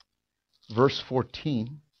 verse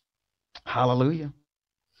 14. Hallelujah.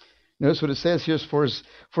 Notice what it says here.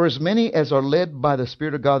 For as many as are led by the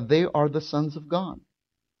Spirit of God, they are the sons of God.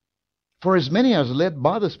 For as many as are led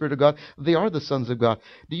by the Spirit of God, they are the sons of God.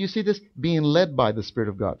 Do you see this? Being led by the Spirit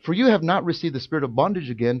of God. For you have not received the spirit of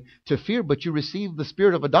bondage again to fear, but you received the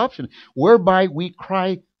spirit of adoption, whereby we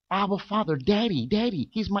cry, Abba, Father, Daddy, Daddy.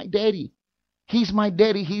 He's my daddy. He's my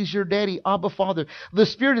daddy. He's your daddy, Abba, Father. The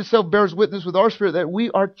Spirit itself bears witness with our spirit that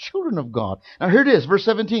we are children of God. Now here it is, verse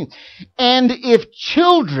 17. And if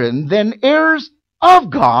children, then heirs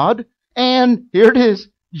of God, and here it is,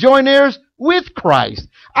 joint heirs with Christ.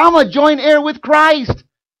 I'm a joint heir with Christ.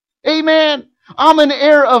 Amen. I'm an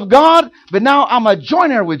heir of God, but now I'm a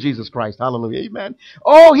joint heir with Jesus Christ. Hallelujah. Amen.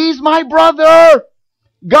 Oh, He's my brother.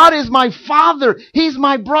 God is my Father. He's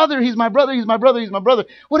my brother. He's my brother. He's my brother. He's my brother.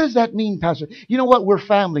 What does that mean, Pastor? You know what? We're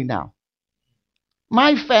family now.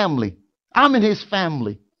 My family. I'm in His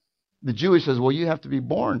family. The Jewish says, well, you have to be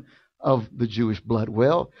born of the Jewish blood.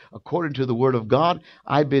 Well, according to the Word of God,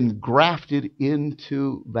 I've been grafted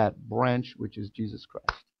into that branch, which is Jesus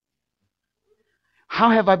Christ. How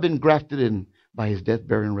have I been grafted in? By His death,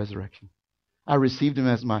 burial, and resurrection. I received Him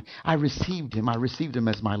as my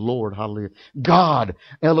Lord. Hallelujah. God,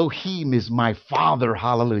 Elohim, is my Father.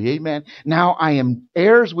 Hallelujah. Amen. Now I am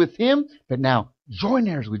heirs with Him, but now joint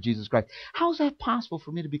heirs with Jesus Christ. How is that possible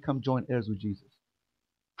for me to become joint heirs with Jesus?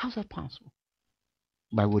 How's that possible?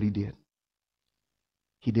 By what He did.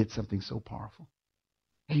 He did something so powerful.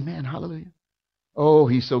 Amen. Hallelujah. Oh,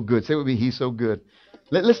 He's so good. Say it with me, He's so good.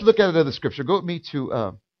 Let's look at another scripture. Go with me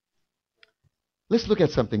to, let's look at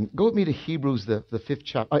something. Go with me to Hebrews, the 5th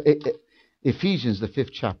chapter. Ephesians, the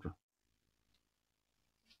 5th chapter.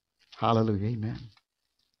 Hallelujah. Amen.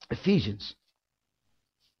 Ephesians.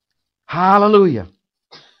 Hallelujah.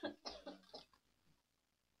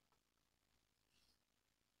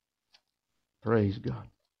 Praise God.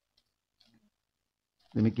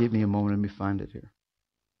 Give me a moment. Let me find it here.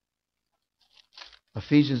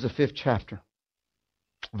 Ephesians, the 5th chapter.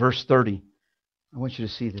 Verse 30. I want you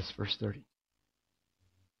to see this. Verse 30.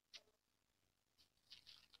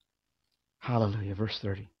 Hallelujah. Verse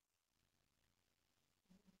 30.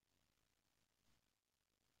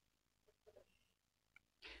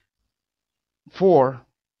 For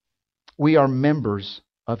we are members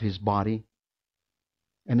of his body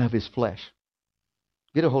and of his flesh.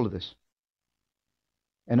 Get a hold of this.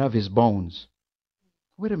 And of his bones.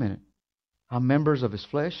 Wait a minute. I'm members of his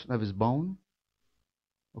flesh and of his bone?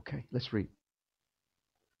 Okay, let's read.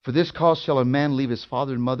 For this cause shall a man leave his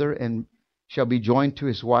father and mother and shall be joined to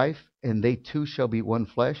his wife, and they two shall be one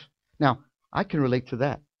flesh. Now, I can relate to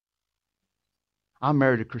that. I'm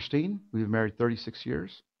married to Christine. We've been married 36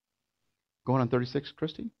 years. Going on 36,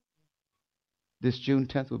 Christine? This June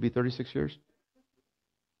 10th will be 36 years.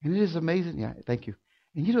 And it is amazing. Yeah, thank you.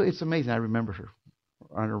 And you know, it's amazing. I remember her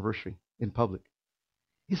on her anniversary in public.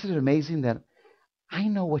 Isn't it amazing that I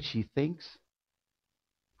know what she thinks?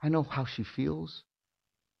 I know how she feels.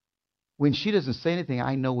 When she doesn't say anything,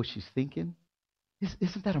 I know what she's thinking.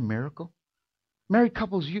 Isn't that a miracle? Married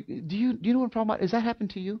couples, do you know what I'm talking about? Has that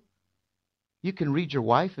happened to you? You can read your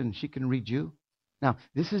wife and she can read you. Now,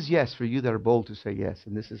 this is yes for you that are bold to say yes,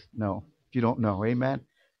 and this is no if you don't know. Amen?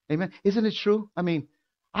 Amen? Isn't it true? I mean,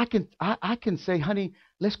 I can say, honey,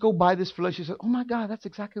 let's go buy this for lunch. She says, oh my God, that's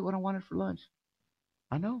exactly what I wanted for lunch.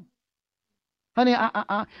 I know. Honey,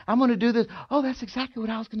 I'm going to do this. Oh, that's exactly what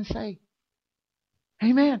I was going to say.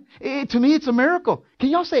 Amen. To me, it's a miracle. Can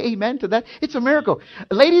y'all say amen to that? It's a miracle.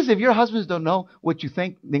 Ladies, if your husbands don't know what you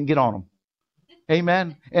think, then get on them.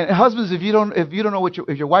 Amen. And husbands, if you don't know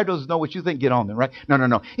if your wife doesn't know what you think, get on them, right?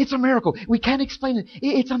 No. It's a miracle. We can't explain it.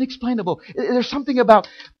 It's unexplainable. There's something about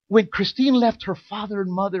when Christine left her father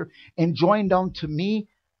and mother and joined on to me,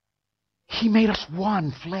 he made us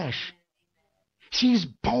one flesh. She's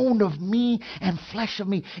bone of me and flesh of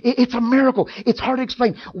me. It's a miracle. It's hard to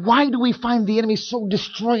explain. Why do we find the enemy so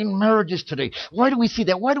destroying marriages today? Why do we see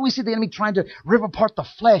that? Why do we see the enemy trying to rip apart the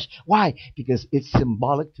flesh? Why? Because it's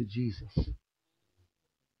symbolic to Jesus.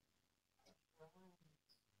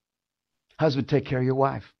 Husband, take care of your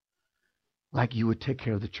wife like you would take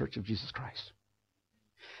care of the church of Jesus Christ.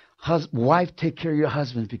 Wife, take care of your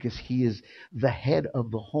husband because he is the head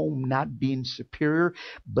of the home, not being superior,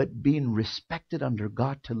 but being respected under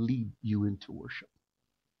God to lead you into worship.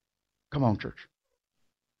 Come on, church.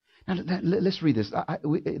 Now, let's read this.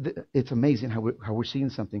 It's amazing how we're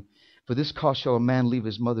seeing something. For this cause shall a man leave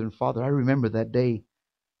his mother and father. I remember that day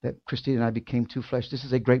that Christine and I became two flesh. This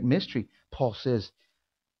is a great mystery, Paul says.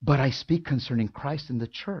 But I speak concerning Christ and the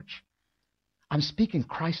church. I'm speaking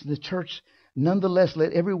Christ and the church. Nonetheless,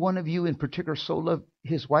 let every one of you in particular so love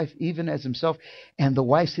his wife even as himself, and the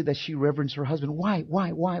wife see that she reverence her husband.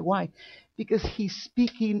 Why? Because he's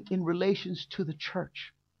speaking in relations to the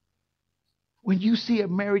church. When you see a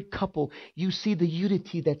married couple, you see the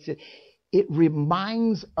unity that's it. It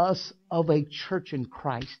reminds us of a church in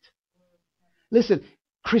Christ. Listen,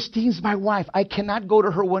 Christine's my wife. I cannot go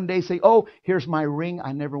to her one day and say, oh, here's my ring.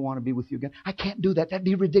 I never want to be with you again. I can't do that. That'd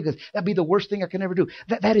be ridiculous. That'd be the worst thing I can ever do.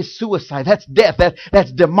 That is suicide. That's death.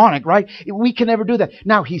 That's demonic, right? We can never do that.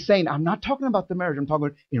 Now, he's saying, I'm not talking about the marriage. I'm talking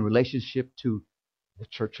about in relationship to the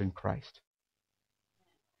church in Christ.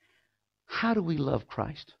 How do we love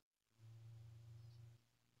Christ?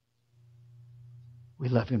 We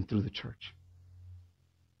love him through the church.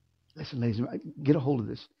 Listen, ladies and gentlemen, get a hold of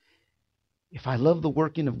this. If I love the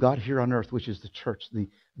working of God here on earth, which is the church,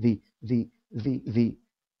 the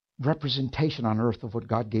representation on earth of what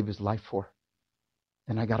God gave his life for,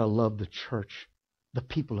 then I got to love the church, the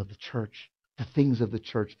people of the church, the things of the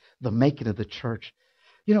church, the making of the church.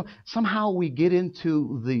 You know, somehow we get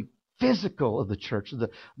into the physical of the church,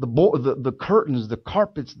 the curtains, the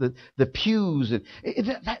carpets, the pews, and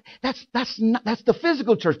that's the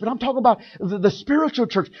physical church. But I'm talking about the spiritual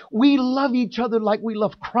church. We love each other like we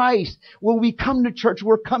love Christ. When we come to church,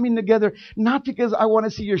 we're coming together not because I want to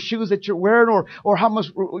see your shoes that you're wearing or how much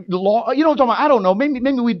law. You know what I'm talking about? I don't know.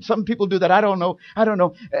 Maybe some people do that. I don't know.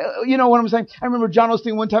 You know what I'm saying? I remember John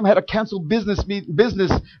Osteen one time had to cancel business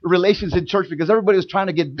relations in church because everybody was trying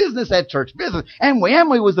to get business at church. Business.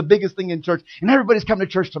 Amway was the biggest thing in church, and everybody's coming to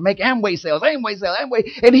church to make Amway sales,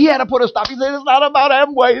 and he had to put a stop. He said, it's not about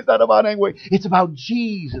Amway, it's about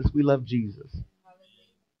Jesus. We love Jesus.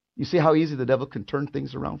 You see how easy the devil can turn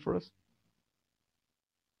things around for us?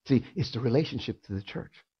 See, it's the relationship to the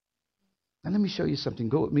church. And let me show you something.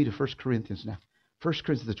 Go with me to 1 Corinthians now. 1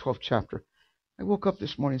 Corinthians, the 12th chapter. I woke up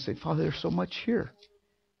this morning and said, Father, there's so much here.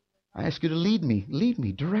 I ask you to lead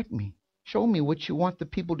me, direct me. Show me what you want the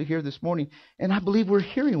people to hear this morning. And I believe we're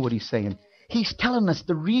hearing what he's saying. He's telling us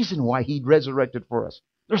the reason why he resurrected for us.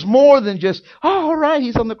 There's more than just, oh, all right,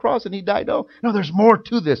 he's on the cross and he died. No, there's more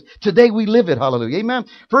to this. Today we live it. Hallelujah. Amen.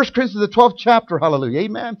 1 Corinthians, the 12th chapter. Hallelujah.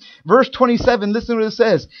 Amen. Verse 27, listen to what it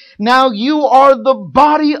says. Now you are the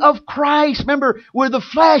body of Christ. Remember, we're the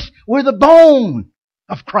flesh. We're the bone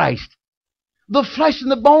of Christ. the flesh and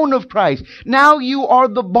the bone of Christ. Now you are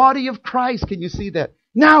the body of Christ. Can you see that?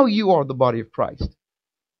 Now you are the body of Christ.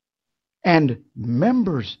 And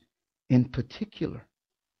members in particular.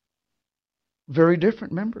 Very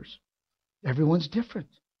different members. Everyone's different.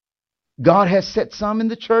 God has set some in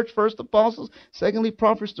the church, first apostles, secondly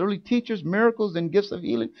prophets, thirdly teachers, miracles and gifts of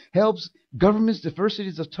healing, helps, governments,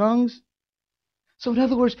 diversities of tongues. So in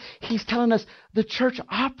other words, he's telling us the church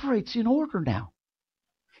operates in order now.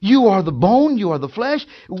 You are the bone, you are the flesh,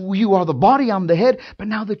 you are the body, I'm the head, but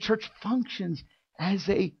now the church functions as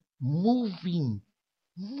a moving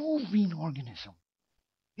organism.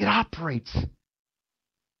 It operates.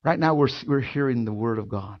 Right now we're hearing the Word of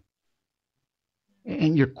God.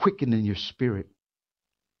 And you're quickened in your spirit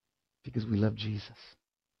because we love Jesus.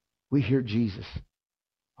 We hear Jesus.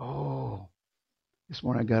 Oh, this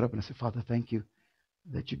morning I got up and I said, Father, thank you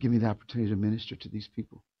that you give me the opportunity to minister to these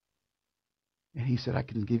people. And he said, I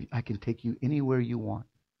can take you anywhere you want.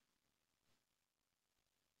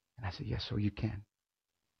 And I said, yes, sir, you can.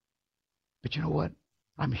 But you know what?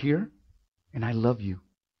 I'm here and I love you.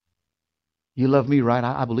 You love me, right?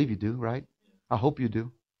 I believe you do, right? I hope you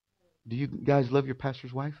do. Do you guys love your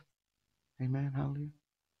pastor's wife? Amen. Hallelujah.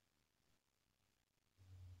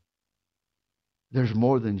 There's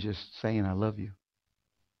more than just saying I love you.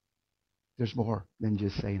 There's more than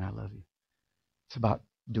just saying I love you. It's about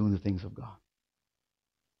doing the things of God.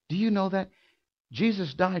 Do you know that?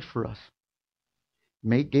 Jesus died for us.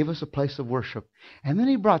 Gave us a place of worship. And then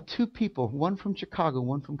he brought two people, one from Chicago,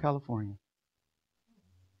 one from California.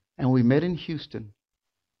 And we met in Houston.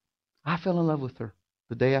 I fell in love with her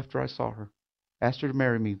the day after I saw her. Asked her to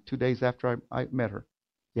marry me 2 days after I met her.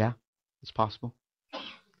 Yeah, it's possible.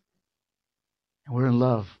 And we're in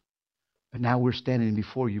love. But now we're standing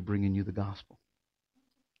before you bringing you the gospel.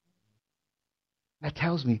 That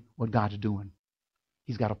tells me what God's doing.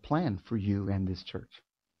 He's got a plan for you and this church.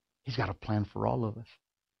 He's got a plan for all of us.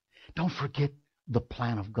 Don't forget the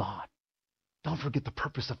plan of God. Don't forget the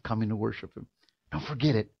purpose of coming to worship Him. Don't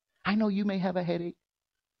forget it. I know you may have a headache.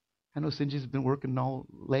 I know Cindy's been working all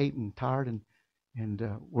late and tired, and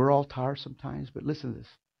we're all tired sometimes. But listen to this.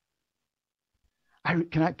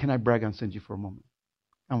 Can I brag on Cindy for a moment?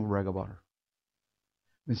 I'm going to brag about her.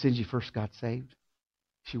 When Cindy first got saved,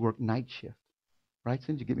 she worked night shift. Right,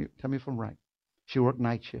 Cindy? Tell me if I'm right. She worked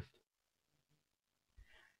night shift.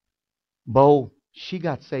 Bo, she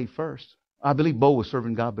got saved first. I believe Bo was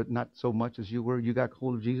serving God, but not so much as you were. You got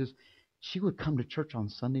hold of Jesus. She would come to church on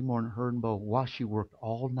Sunday morning, her and Bo, while she worked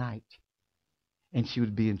all night. And she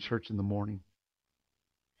would be in church in the morning.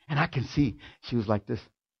 And I can see she was like this.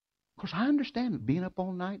 Of course, I understand being up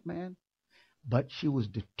all night, man. But she was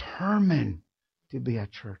determined to be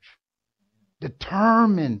at church.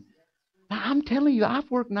 Determined. Now, I'm telling you, I've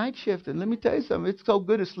worked night shift. And let me tell you something. It's so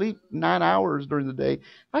good to sleep 9 hours during the day.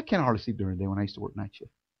 I can't hardly sleep during the day when I used to work night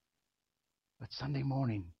shift. But Sunday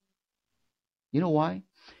morning. You know why?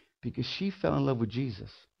 Because she fell in love with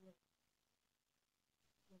Jesus.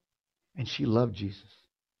 And she loved Jesus.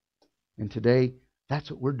 And today,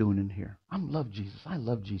 that's what we're doing in here. I love Jesus. I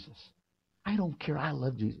love Jesus. I don't care. I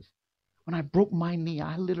love Jesus. When I broke my knee,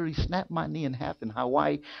 I literally snapped my knee in half in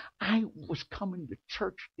Hawaii. I was coming to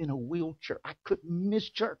church in a wheelchair. I couldn't miss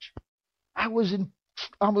church. I was in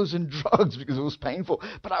drugs because it was painful.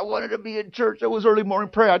 But I wanted to be in church. It was early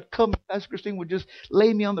morning prayer. I'd come, Pastor Christine would just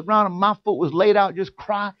lay me on the ground and my foot was laid out, just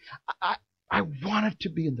cry. I wanted to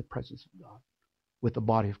be in the presence of God with the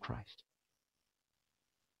body of Christ.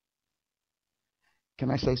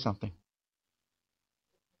 Can I say something?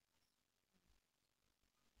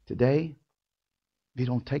 Today, we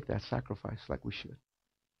don't take that sacrifice like we should.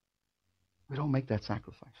 We don't make that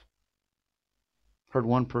sacrifice. Heard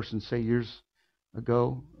one person say years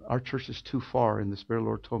ago, our church is too far, and the Spirit of the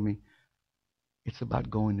Lord told me, it's about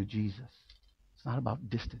going to Jesus. It's not about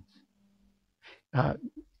distance.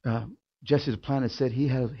 Jesse the Planet said he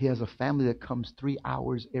has a family that comes 3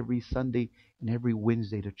 hours every Sunday and every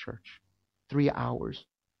Wednesday to church. 3 hours.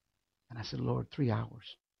 And I said, Lord, 3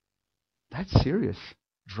 hours. That's serious.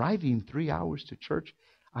 Driving 3 hours to church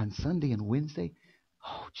on Sunday and Wednesday.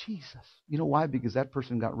 Oh, Jesus. You know why? Because that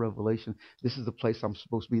person got revelation. This is the place I'm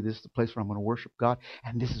supposed to be. This is the place where I'm going to worship God.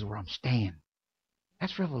 And this is where I'm staying.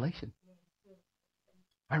 That's revelation.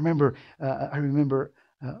 I remember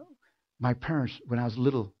my parents, when I was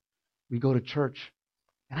little, we go to church.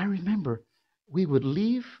 And I remember we would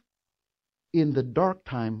leave in the dark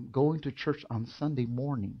time going to church on Sunday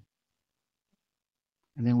morning.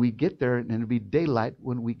 And then we get there and it'd be daylight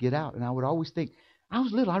when we get out. And I would always think, I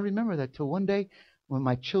was little, I remember that till one day when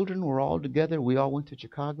my children were all together, we all went to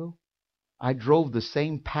Chicago. I drove the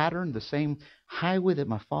same pattern, the same highway that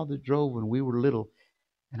my father drove when we were little.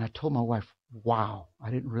 And I told my wife, wow, I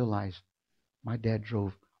didn't realize my dad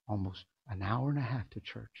drove almost an hour and a half to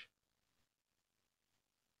church.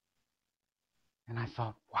 And I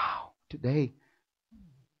thought, wow, today,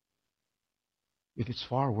 if it's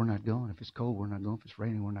far, we're not going. If it's cold, we're not going. If it's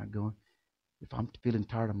raining, we're not going. If I'm feeling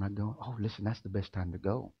tired, I'm not going. Oh, listen, that's the best time to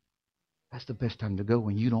go. That's the best time to go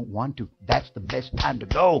when you don't want to. That's the best time to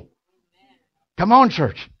go. Come on,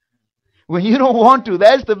 church. When you don't want to,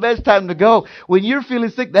 that's the best time to go. When you're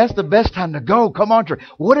feeling sick, that's the best time to go. Come on, church.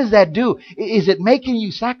 What does that do? Is it making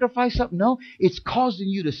you sacrifice something? No. It's causing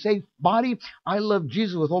you to say, body, I love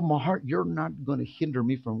Jesus with all my heart. You're not going to hinder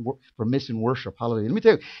me from missing worship. Hallelujah. Let me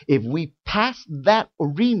tell you, if we pass that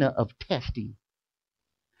arena of testing,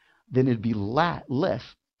 then it'd be less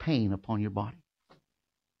pain upon your body.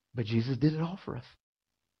 But Jesus did it all for us.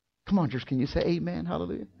 Come on, church. Can you say amen?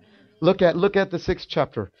 Hallelujah. Look at the 6th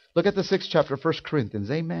chapter. Look at the 6th chapter, 1 Corinthians.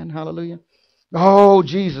 Amen. Hallelujah. Oh,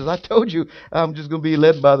 Jesus. I told you I'm just going to be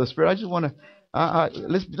led by the Spirit. I just want to,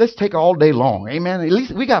 let's take all day long. Amen. At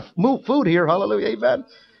least we got food here. Hallelujah. Amen.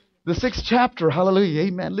 The 6th chapter. Hallelujah.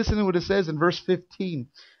 Amen. Listen to what it says in verse 15.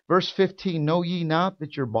 Verse 15. Know ye not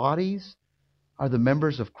that your bodies are the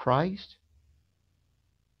members of Christ?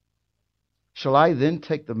 Shall I then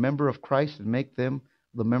take the member of Christ and make them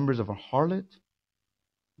the members of a harlot?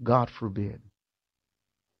 God forbid.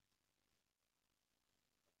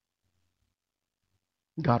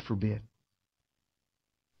 God forbid.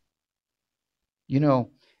 You know,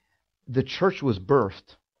 the church was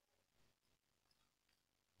birthed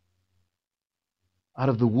out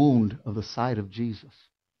of the wound of the side of Jesus.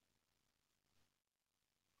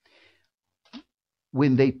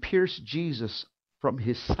 When they pierced Jesus from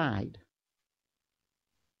his side,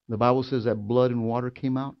 the Bible says that blood and water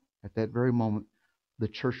came out. At that very moment, the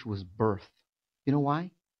church was birthed. You know why?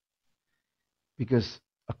 Because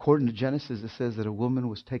according to Genesis, it says that a woman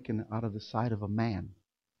was taken out of the side of a man.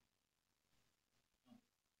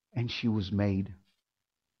 And she was made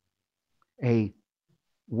a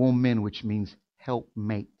woman, which means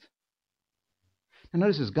helpmate. Now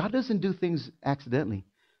notice this, God doesn't do things accidentally.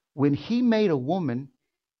 When he made a woman,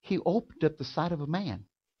 he opened up the side of a man.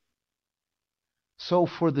 So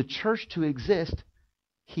for the church to exist,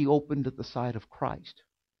 he opened up the side of Christ.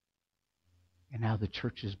 And now the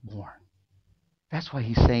church is born. That's why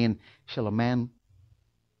he's saying, shall a man,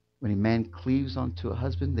 when a man cleaves unto a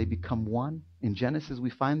husband, they become one? In Genesis,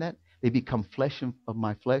 we find that. They become flesh of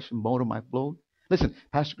my flesh and bone of my bone. Listen,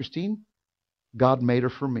 Pastor Christine, God made her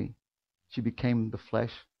for me. She became the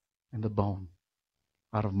flesh and the bone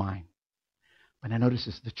out of mine. But now notice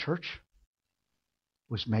this, the church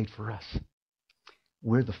was made for us.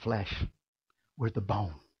 We're the flesh. We're the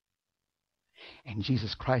bone. And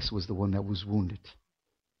Jesus Christ was the one that was wounded.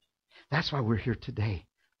 That's why we're here today,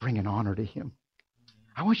 bringing honor to him.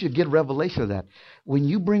 I want you to get revelation of that. When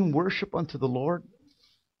you bring worship unto the Lord,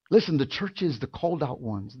 listen, the church is the called out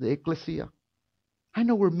ones, the ecclesia. I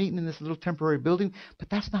know we're meeting in this little temporary building, but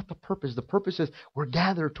that's not the purpose. The purpose is we're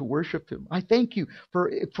gathered to worship him. I thank you for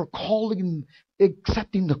calling,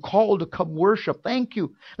 accepting the call to come worship. Thank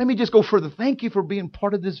you. Let me just go further. Thank you for being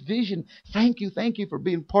part of this vision. Thank you for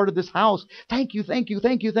being part of this house. Thank you.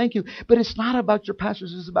 But it's not about your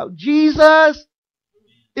pastors. It's about Jesus.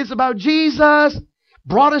 It's about Jesus.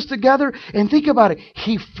 Brought us together. And think about it.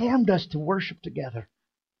 He formed us to worship together.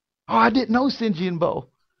 Oh, I didn't know Sinji and Bo.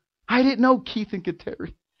 I didn't know Keith and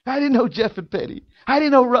Kateri. I didn't know Jeff and Petty. I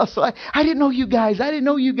didn't know Russell. I didn't know you guys.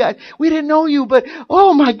 We didn't know you, but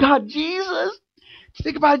oh my God, Jesus.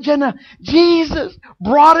 Think about it, Jenna. Jesus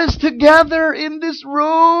brought us together in this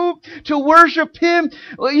room to worship him.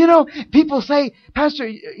 Well, you know, people say, Pastor,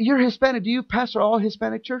 you're Hispanic. Do you pastor all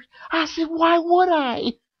Hispanic church? I said, why would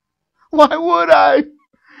I? Why would I?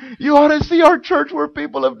 You ought to see our church. We're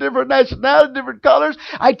people of different nationalities, different colors.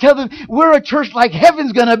 I tell them, we're a church like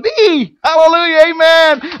heaven's going to be. Hallelujah,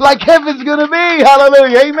 amen. Like heaven's going to be.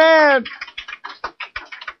 Hallelujah, amen.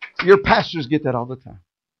 Your pastors get that all the time.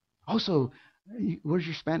 Also, where's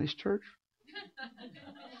your Spanish church?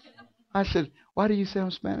 I said, why do you say I'm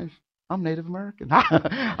Spanish? I'm Native American.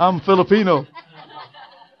 I'm Filipino.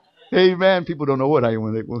 Amen. People don't know what I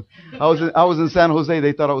am. I was in San Jose.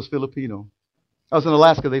 They thought I was Filipino. I was in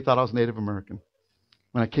Alaska, they thought I was Native American.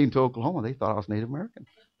 When I came to Oklahoma, they thought I was Native American.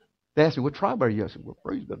 They asked me, what tribe are you? I said, well,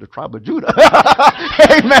 praise God, the tribe of Judah.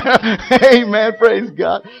 Amen. Amen. Praise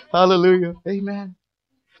God. Hallelujah. Amen.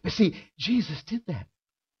 But see, Jesus did that.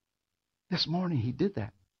 This morning, he did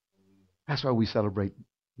that. That's why we celebrate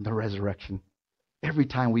the resurrection. Every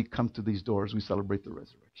time we come to these doors, we celebrate the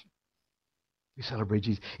resurrection. We celebrate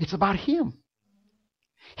Jesus. It's about Him.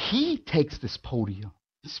 He takes this podium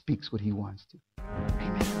and speaks what He wants to.